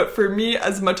different. But for me,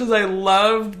 as much as I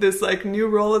loved this like new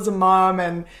role as a mom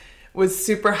and was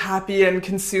super happy and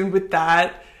consumed with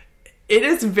that, it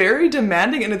is very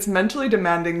demanding, and it's mentally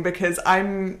demanding because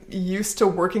I'm used to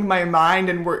working my mind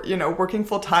and working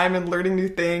full time and learning new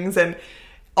things, and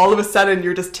all of a sudden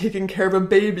you're just taking care of a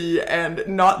baby and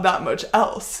not that much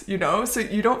else, you know? So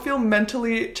you don't feel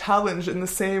mentally challenged in the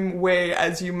same way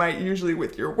as you might usually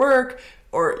with your work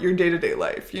or your day-to-day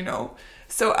life, you know?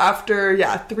 So after,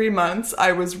 3 months,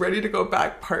 I was ready to go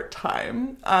back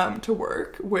part-time to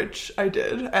work, which I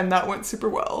did, and that went super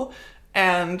well.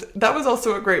 And that was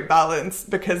also a great balance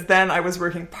because then I was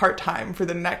working part-time for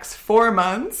the next 4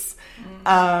 months.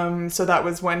 So that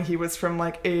was when he was from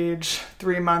like age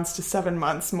 3 months to 7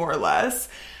 months, more or less.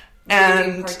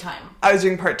 And part-time. I was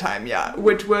doing part-time,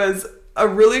 which was a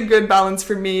really good balance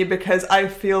for me because I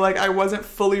feel like I wasn't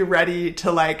fully ready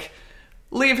to like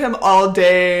leave him all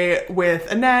day with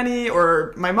a nanny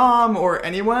or my mom or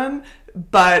anyone.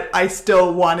 But I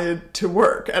still wanted to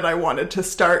work and I wanted to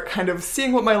start kind of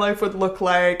seeing what my life would look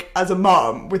like as a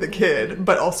mom with a kid,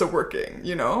 but also working,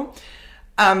 you know?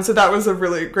 So that was a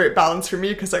really great balance for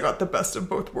me because I got the best of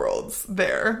both worlds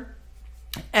there.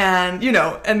 And, you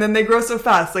know, and then they grow so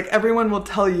fast. Like everyone will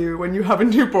tell you when you have a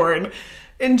newborn,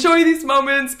 enjoy these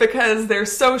moments because they're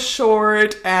so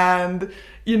short and,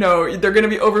 you know, they're going to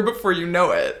be over before you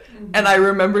know it. And I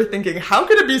remember thinking, how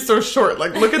could it be so short?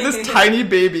 Like, look at this tiny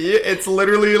baby. It's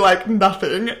literally like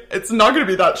nothing. It's not going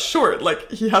to be that short.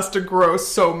 Like, he has to grow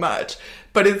so much.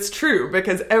 But it's true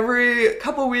because every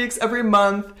couple weeks, every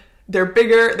month, they're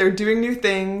bigger. They're doing new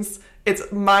things.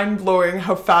 It's mind-blowing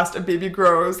how fast a baby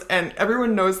grows. And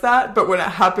everyone knows that. But when it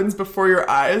happens before your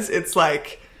eyes, it's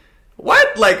like,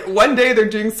 what? Like, one day they're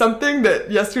doing something that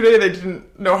yesterday they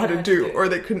didn't know how to do or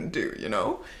they couldn't do, you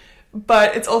know?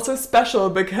 But it's also special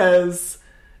because,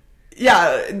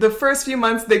 the first few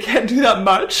months they can't do that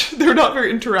much. They're not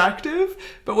very interactive.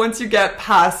 But once you get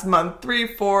past month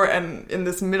 3, 4, and in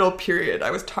this middle period I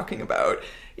was talking about,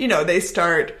 you know, they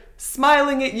start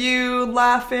smiling at you,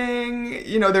 laughing,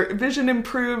 you know, their vision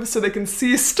improves so they can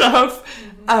see stuff.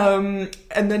 And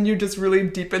then you just really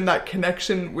deepen that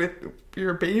connection with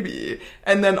your baby.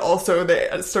 And then also they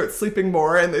start sleeping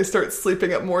more and they start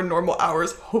sleeping at more normal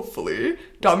hours, hopefully.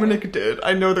 Dominic did.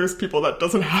 I know there's people that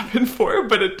doesn't happen for,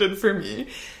 but it did for me.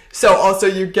 So also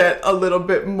you get a little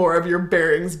bit more of your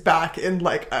bearings back in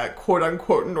like a quote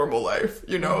unquote normal life,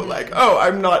 you know, like, oh,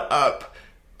 I'm not up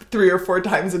 3 or 4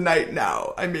 times a night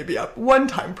now. I may be up 1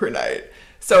 time per night.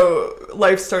 So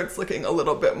life starts looking a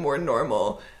little bit more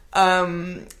normal.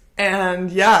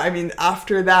 And I mean,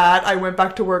 after that, I went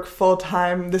back to work full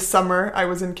time. This summer, I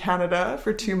was in Canada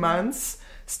for 2 months,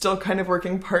 still kind of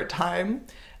working part time.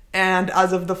 And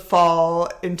as of the fall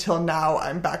until now,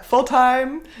 I'm back full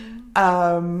time.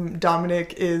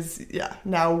 Dominic is,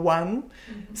 now 1.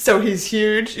 So he's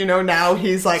huge, you know, now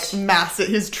he's like massive.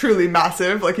 He's truly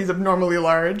massive, like he's abnormally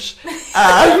large.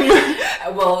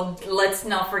 Well, let's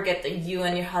not forget that you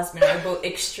and your husband are both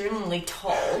extremely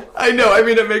tall. I know, I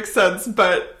mean, it makes sense,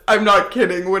 but I'm not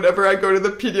kidding. Whenever I go to the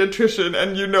pediatrician,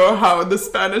 and you know how the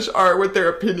Spanish are with their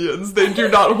opinions, they do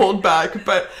not hold back,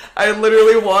 but I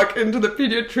literally walk into the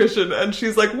pediatrician and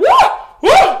she's like, "What?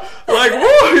 What? Like,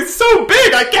 whoa, he's so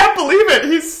big, I can't believe it.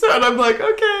 And I'm like,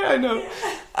 okay, I know.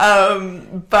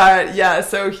 But yeah,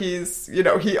 so he's,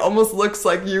 he almost looks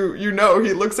like he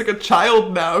looks like a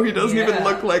child now. He doesn't even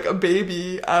look like a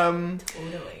baby. Totally.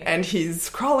 And he's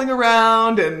crawling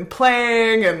around and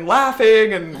playing and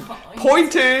laughing and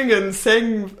pointing and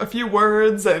saying a few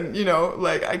words. And,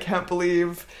 like, I can't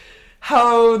believe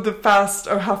how fast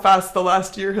the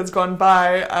last year has gone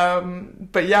by.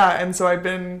 But yeah, and so I've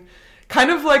been kind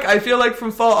of like, I feel like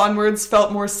from fall onwards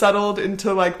felt more settled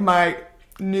into like my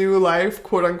new life,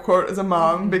 quote unquote, as a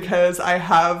mom, because I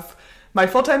have my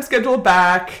full-time schedule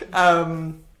back.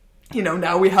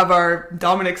 Now we have our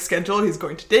Dominic schedule. He's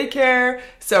going to daycare.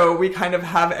 So we kind of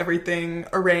have everything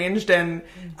arranged. And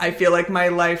I feel like my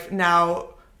life now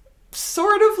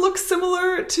sort of looks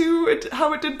similar to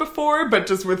how it did before, but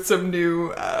just with some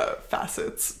new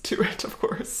facets to it, of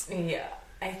course. Yeah,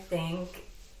 I think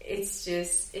it's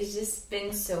just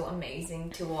been so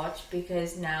amazing to watch,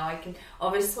 because now I can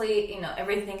obviously,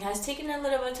 everything has taken a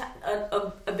little bit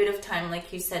a bit of time,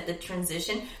 like you said, the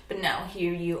transition, but now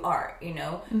here you are,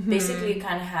 basically you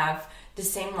kind of have the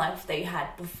same life that you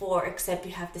had before, except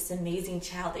you have this amazing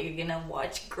child that you're gonna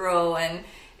watch grow, and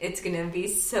it's gonna be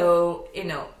so,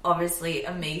 obviously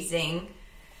amazing,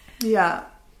 to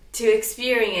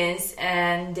experience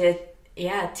and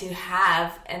to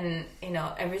have. And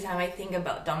every time I think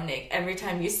about Dominic, every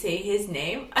time you say his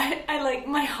name, I like,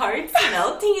 my heart's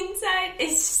melting inside.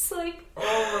 It's just like,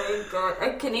 oh my god,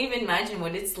 I can't even imagine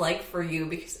what it's like for you,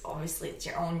 because obviously it's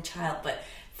your own child, but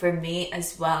for me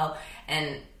as well.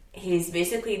 And he's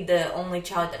basically the only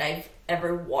child that I've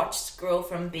ever watched grow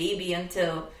from baby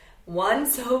until one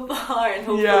so far, and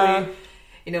hopefully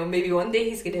maybe one day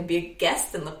he's gonna be a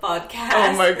guest in the podcast.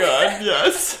 Oh my god,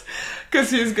 yes. Because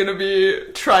he's going to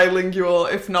be trilingual,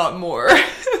 if not more.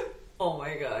 Oh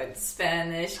my god.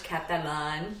 Spanish,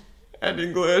 Catalan. And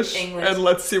English. And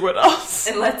let's see what else.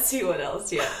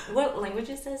 Yeah. What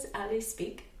languages does Ale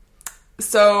speak?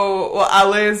 So,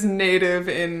 Ale is native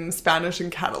in Spanish and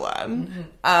Catalan.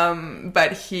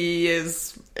 But he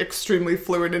is extremely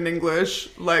fluent in English.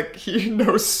 Like, he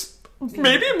knows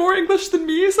maybe more English than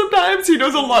me sometimes. He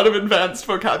knows a lot of advanced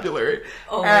vocabulary.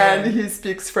 And he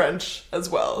speaks French as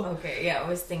well. Okay, yeah, I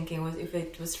was thinking if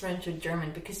it was French or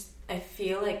German, because I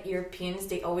feel like Europeans,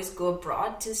 they always go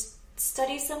abroad to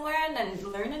study somewhere and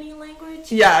then learn a new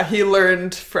language. Yeah, he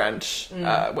learned French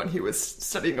when he was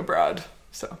studying abroad.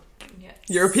 So,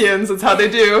 Europeans, that's how they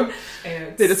do.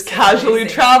 They just casually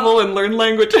travel and learn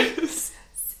languages.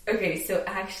 Okay, so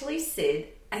actually, Sid,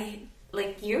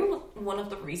 you're one of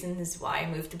the reasons why I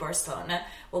moved to Barcelona.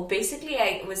 Well, basically,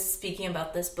 I was speaking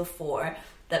about this before,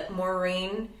 that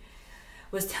Maureen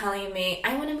was telling me,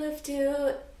 I want to move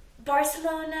to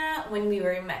Barcelona, when we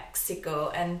were in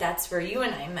Mexico, and that's where you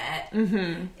and I met,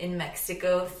 in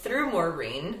Mexico, through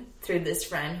Maureen, through this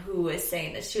friend who was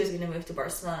saying that she was going to move to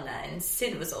Barcelona, and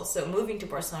Sid was also moving to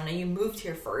Barcelona. You moved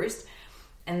here first,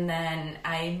 and then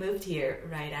I moved here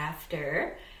right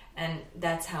after. And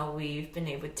that's how we've been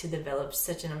able to develop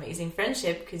such an amazing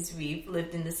friendship, because we've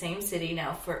lived in the same city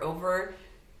now for over,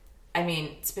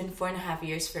 it's been 4.5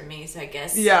 years for me, so I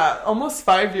guess. Yeah, almost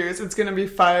 5 years. It's going to be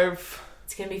 5.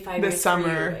 It's going to be 5 this years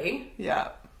summer. For you, right?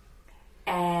 Yeah.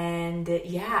 And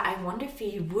I wonder if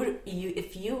you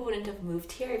wouldn't have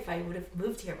moved here, if I would have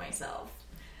moved here myself.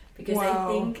 Because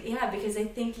I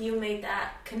think you made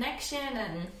that connection,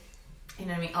 and,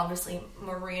 obviously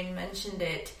Maureen mentioned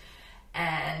it.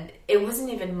 And it wasn't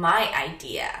even my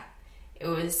idea. It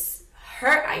was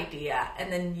her idea.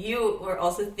 And then you were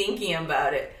also thinking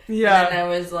about it. Yeah. And I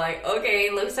was like, okay,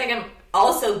 looks like I'm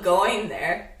also going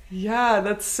there. Yeah,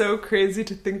 that's so crazy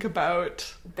to think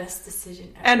about. Best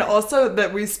decision ever. And also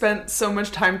that we spent so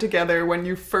much time together when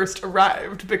you first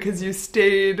arrived, because you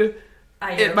stayed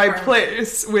at my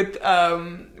place with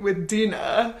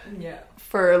Dina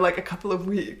for like a couple of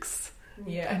weeks.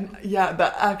 Yeah. And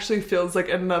that actually feels like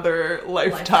another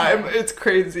lifetime. It's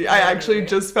crazy. I actually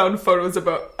just found photos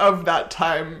of that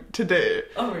time today.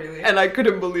 Oh, really? And I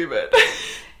couldn't believe it.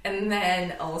 And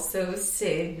then also,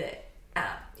 Sid,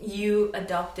 you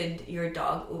adopted your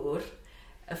dog, Ur,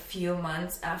 a few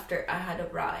months after I had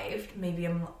arrived.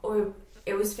 Or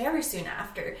it was very soon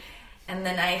after. And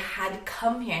then I had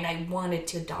come here and I wanted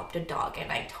to adopt a dog.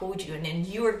 And I told you, and then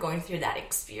you were going through that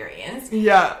experience.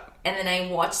 Yeah. And then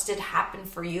I watched it happen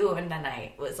for you, and then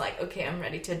I was like, okay, I'm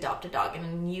ready to adopt a dog. And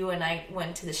then you and I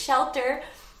went to the shelter.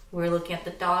 We were looking at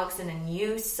the dogs, and then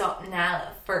you saw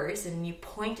Nala first, and you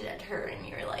pointed at her, and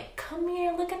you were like, come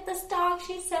here, look at this dog,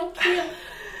 she's so cute. And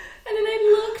then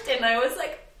I looked, and I was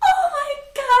like, oh my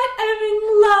god, I'm in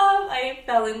love. I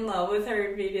fell in love with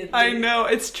her immediately. I know,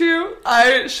 it's true.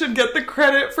 I should get the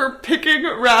credit for picking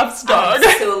Raph's dog.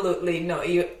 Absolutely. No,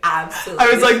 you absolutely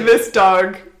I was like, this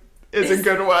dog is a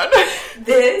good one.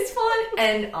 This one,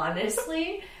 and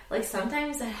honestly, like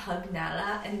sometimes I hug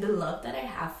Nala, and the love that I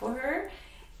have for her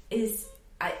is,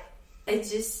 I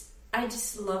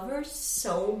just love her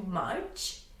so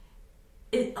much.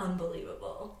 It's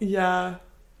unbelievable. Yeah.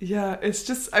 Yeah, it's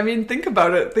just, I mean, think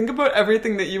about it. Think about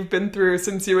everything that you've been through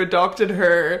since you adopted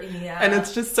her. Yeah. And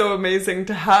it's just so amazing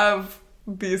to have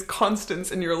these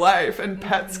constants in your life, and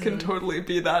pets can totally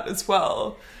be that as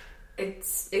well.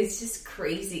 It's just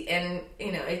crazy, and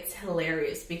you know, it's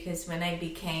hilarious because when I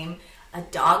became a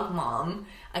dog mom,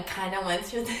 I kind of went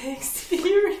through the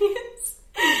experience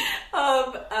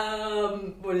of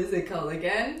what is it called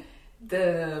again?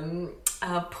 The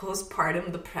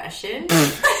postpartum depression.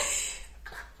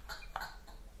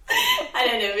 I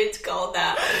don't know if it's called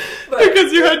that. But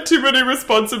Because you had too many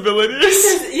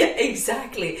responsibilities. yeah,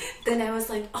 exactly. Then I was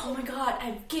like, oh my god,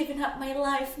 I've given up my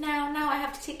life now. Now I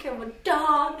have to take care of a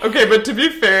dog. Okay, but to be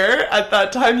fair, at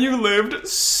that time you lived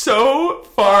so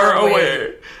far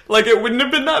away. Like, it wouldn't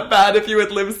have been that bad if you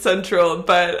had lived central,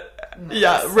 but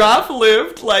yeah, Raph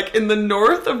lived like in the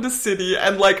north of the city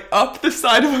and like up the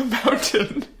side of a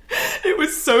mountain. It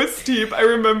was so steep. I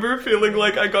remember feeling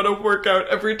like I got a workout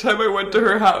every time I went to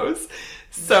her house.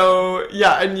 So,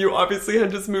 yeah, and you obviously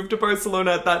had just moved to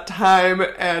Barcelona at that time,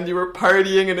 and you were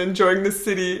partying and enjoying the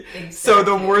city. Exactly. So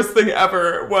the worst thing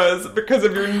ever was because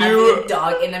of your new... Having a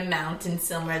dog in a mountain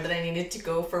somewhere that I needed to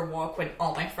go for a walk when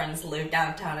all my friends lived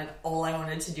downtown, and all I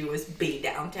wanted to do was be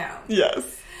downtown.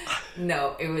 Yes.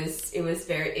 No, it was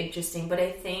very interesting, but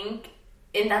I think...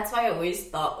 And that's why I always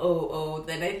thought,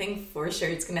 then I think for sure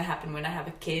it's going to happen when I have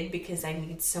a kid, because I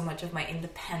need so much of my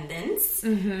independence.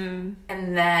 Mm-hmm.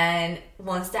 And then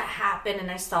once that happened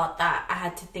and I thought that, I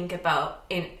had to think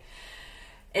about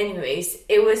anyways,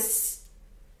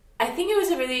 I think it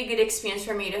was a really good experience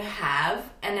for me to have.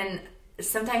 And then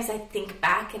sometimes I think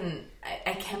back and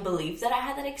I can't believe that I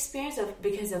had that experience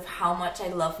because of how much I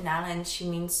love Nana, and she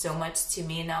means so much to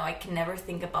me. Now I can never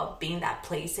think about being that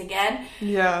place again.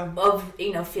 Yeah. Of,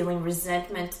 feeling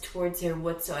resentment towards her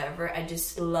whatsoever. I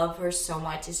just love her so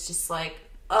much. It's just like,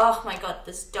 oh my god,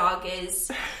 this dog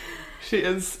is... She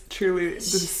is truly the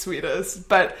sweetest.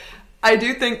 But I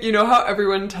do think, you know how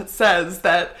everyone says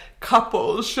that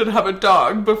couples should have a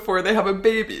dog before they have a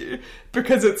baby,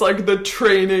 because it's like the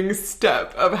training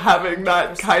step of having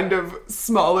that kind of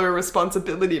smaller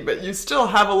responsibility, but you still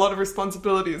have a lot of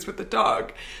responsibilities with the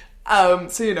dog.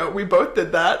 So, we both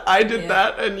did that. I did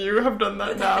that, and you have done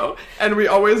that now. And we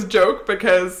always joke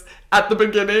because at the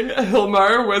beginning,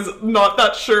 Hilmar was not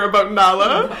that sure about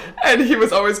Nala, and he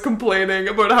was always complaining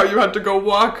about how you had to go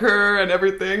walk her and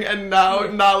everything. And now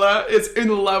Nala is in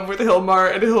love with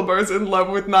Hilmar, and Hilmar's in love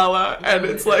with Nala, and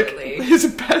it's like his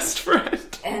best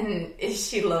friend. And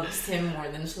she loves him more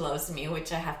than she loves me,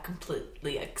 which I have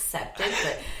completely accepted,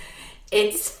 but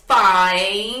it's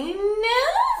fine.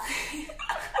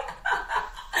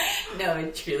 No,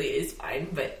 it truly is fine.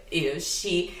 But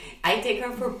I take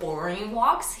her for boring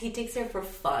walks, he takes her for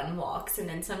fun walks, and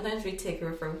then sometimes we take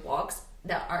her for walks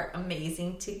that are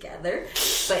amazing together.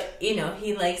 But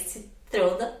he likes to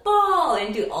throw the ball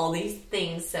and do all these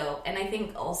things. So, and I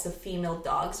think also female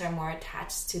dogs are more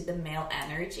attached to the male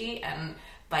energy, and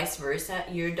vice versa.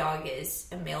 Your dog is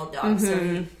a male dog,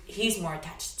 so he's more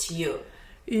attached to you.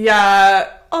 Yeah,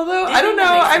 although I don't know.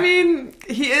 I mean,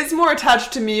 he is more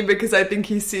attached to me because I think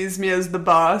he sees me as the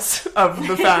boss of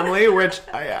the family, which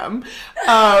I am.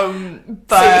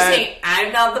 But so you're saying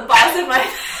I'm not the boss of my...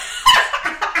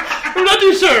 I'm not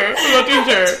too sure.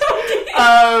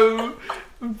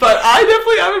 But I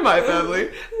definitely am in my family.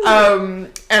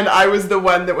 And I was the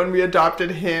one that when we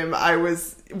adopted him, I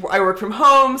worked from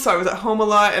home, so I was at home a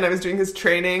lot, and I was doing his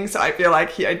training, so I feel like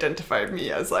he identified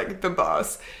me as like the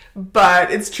boss.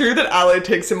 But it's true that Ali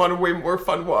takes him on way more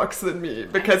fun walks than me,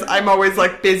 because I'm always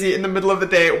like busy in the middle of the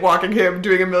day walking him,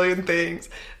 doing a million things.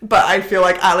 But I feel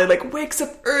like Ali like wakes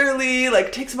up early,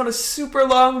 like takes him on a super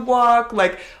long walk,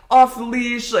 like off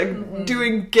leash, like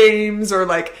doing games, or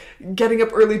like getting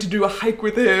up early to do a hike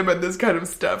with him and this kind of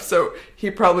stuff. So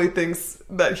he probably thinks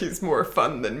that he's more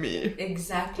fun than me.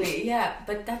 Exactly, yeah.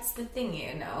 But that's the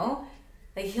thing,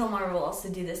 like Hilmar will also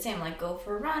do the same, like go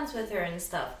for runs with her and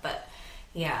stuff. But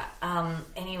yeah,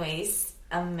 anyways,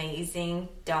 amazing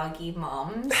doggy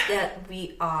moms that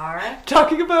we are.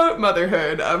 Talking about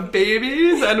motherhood of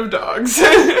babies and of dogs.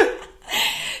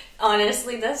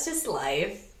 Honestly, that's just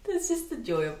life. That's just the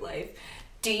joy of life.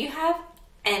 Do you have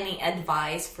any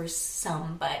advice for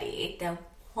somebody that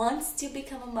wants to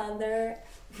become a mother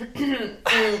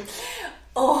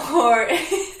or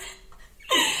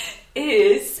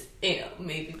is,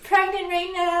 maybe pregnant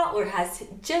right now or has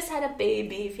just had a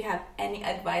baby. If you have any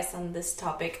advice on this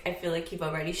topic, I feel like you've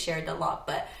already shared a lot,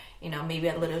 but maybe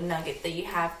a little nugget that you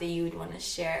have that you would want to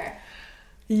share.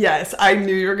 Yes, I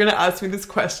knew you were going to ask me this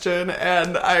question,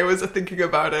 and I was thinking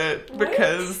about it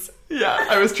because,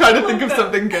 I was trying to think of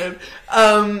something good.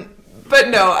 But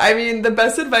no, I mean, the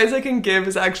best advice I can give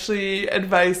is actually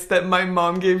advice that my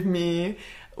mom gave me,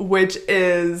 which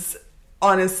is,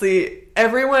 honestly,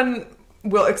 everyone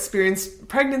will experience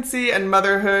pregnancy and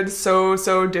motherhood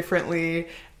so differently,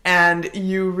 and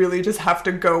you really just have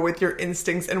to go with your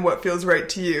instincts and what feels right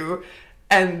to you.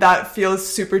 And that feels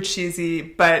super cheesy,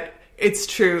 but it's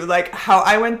true. Like, how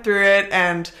I went through it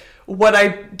and what I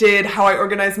did, how I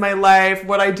organized my life,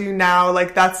 what I do now,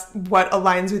 like, that's what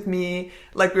aligns with me.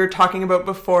 Like we were talking about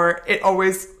before, it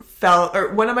always felt,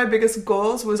 or one of my biggest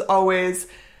goals was always,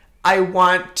 I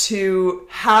want to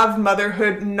have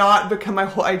motherhood not become my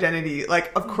whole identity.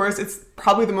 Like, of course, it's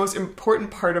probably the most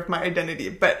important part of my identity,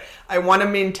 but I want to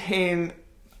maintain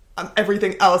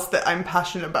everything else that I'm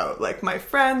passionate about, like my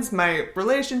friends, my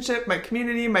relationship, my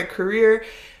community, my career.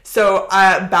 So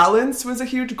balance was a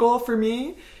huge goal for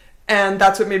me, and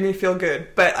that's what made me feel good.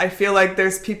 But I feel like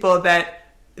there's people that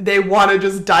they want to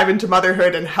just dive into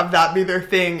motherhood and have that be their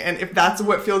thing, and if that's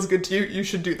what feels good to you, you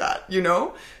should do that,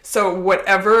 So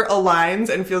whatever aligns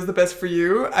and feels the best for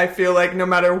you, I feel like no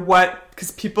matter what,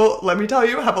 because people, let me tell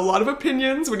you, have a lot of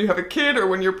opinions when you have a kid or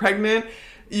when you're pregnant.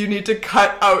 You need to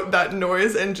cut out that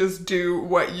noise and just do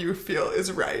what you feel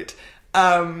is right.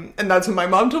 And that's what my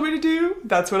mom told me to do.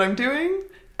 That's what I'm doing.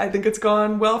 I think it's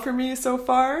gone well for me so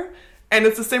far. And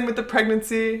it's the same with the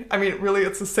pregnancy. I mean, really,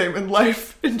 it's the same in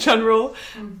life in general.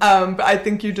 But I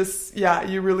think you just,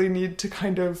 you really need to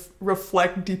kind of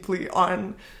reflect deeply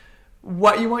on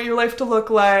what you want your life to look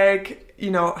like,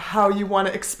 how you want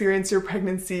to experience your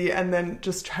pregnancy, and then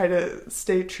just try to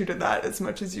stay true to that as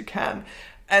much as you can.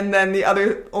 And then the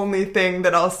only thing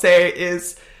that I'll say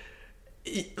is,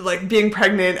 like, being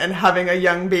pregnant and having a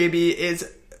young baby is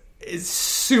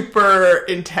super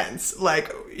intense.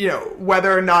 Like,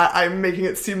 whether or not I'm making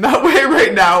it seem that way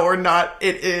right now or not,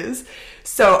 it is.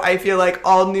 So I feel like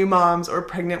all new moms or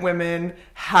pregnant women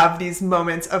have these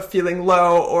moments of feeling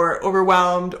low or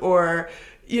overwhelmed, or,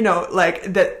 like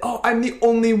that, I'm the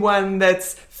only one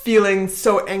that's feeling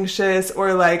so anxious,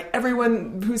 or like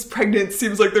everyone who's pregnant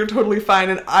seems like they're totally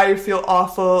fine and I feel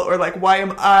awful, or like, why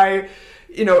am I,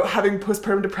 having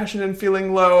postpartum depression and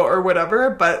feeling low or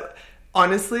whatever. But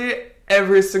honestly,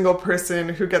 every single person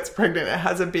who gets pregnant and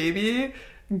has a baby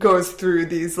goes through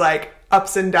these like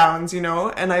ups and downs,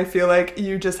 and I feel like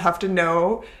you just have to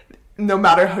know, no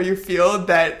matter how you feel,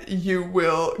 that you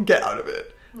will get out of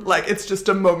it. Like, it's just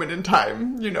a moment in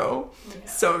time, Yeah.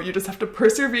 So you just have to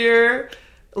persevere,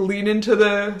 lean into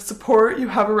the support you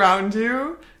have around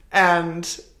you,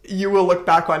 and you will look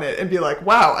back on it and be like,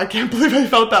 wow, I can't believe I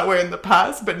felt that way in the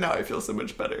past, but now I feel so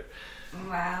much better.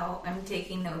 Wow, I'm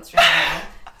taking notes right now.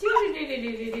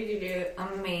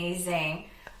 Amazing.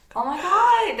 Oh my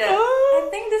god, I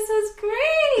think this was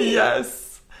great.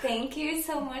 Yes. Thank you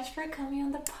so much for coming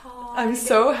on the pod. I'm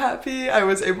so happy I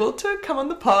was able to come on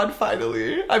the pod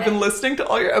finally. I've been listening to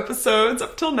all your episodes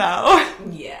up till now.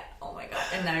 Yeah. Oh my god.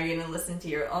 And now you're going to listen to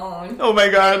your own. Oh my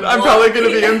god. I'm probably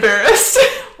going to be embarrassed.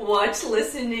 Watch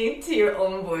listening to your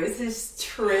own voice is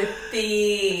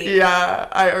trippy. Yeah,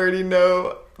 I already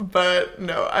know. But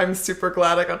no, I'm super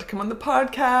glad I got to come on the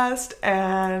podcast,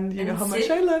 and you know how much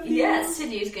I love you. Yes,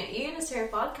 Sydney's you're gonna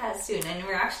start a podcast soon, and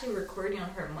we're actually recording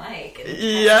on her mic.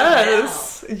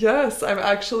 Yes, I'm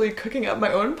actually cooking up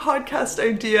my own podcast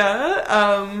idea.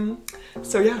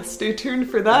 So yeah, stay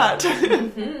tuned for that.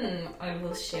 I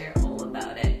will share all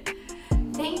about it.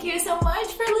 Thank you so much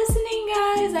for listening,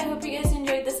 guys. I hope you guys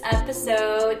enjoyed this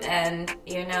episode, and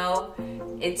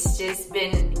it's just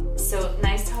been so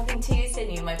nice talking to you,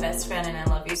 Sydney. You're my best friend, and I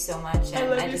love you so much. And I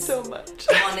love you so much.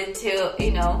 I wanted to,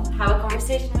 have a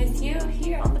conversation with you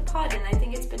here on the pod, and I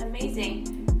think it's been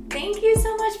amazing. Thank you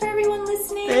so much for everyone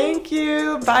listening. Thank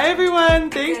you. Bye, everyone.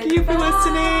 Thank you for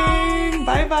listening.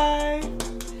 Bye-bye.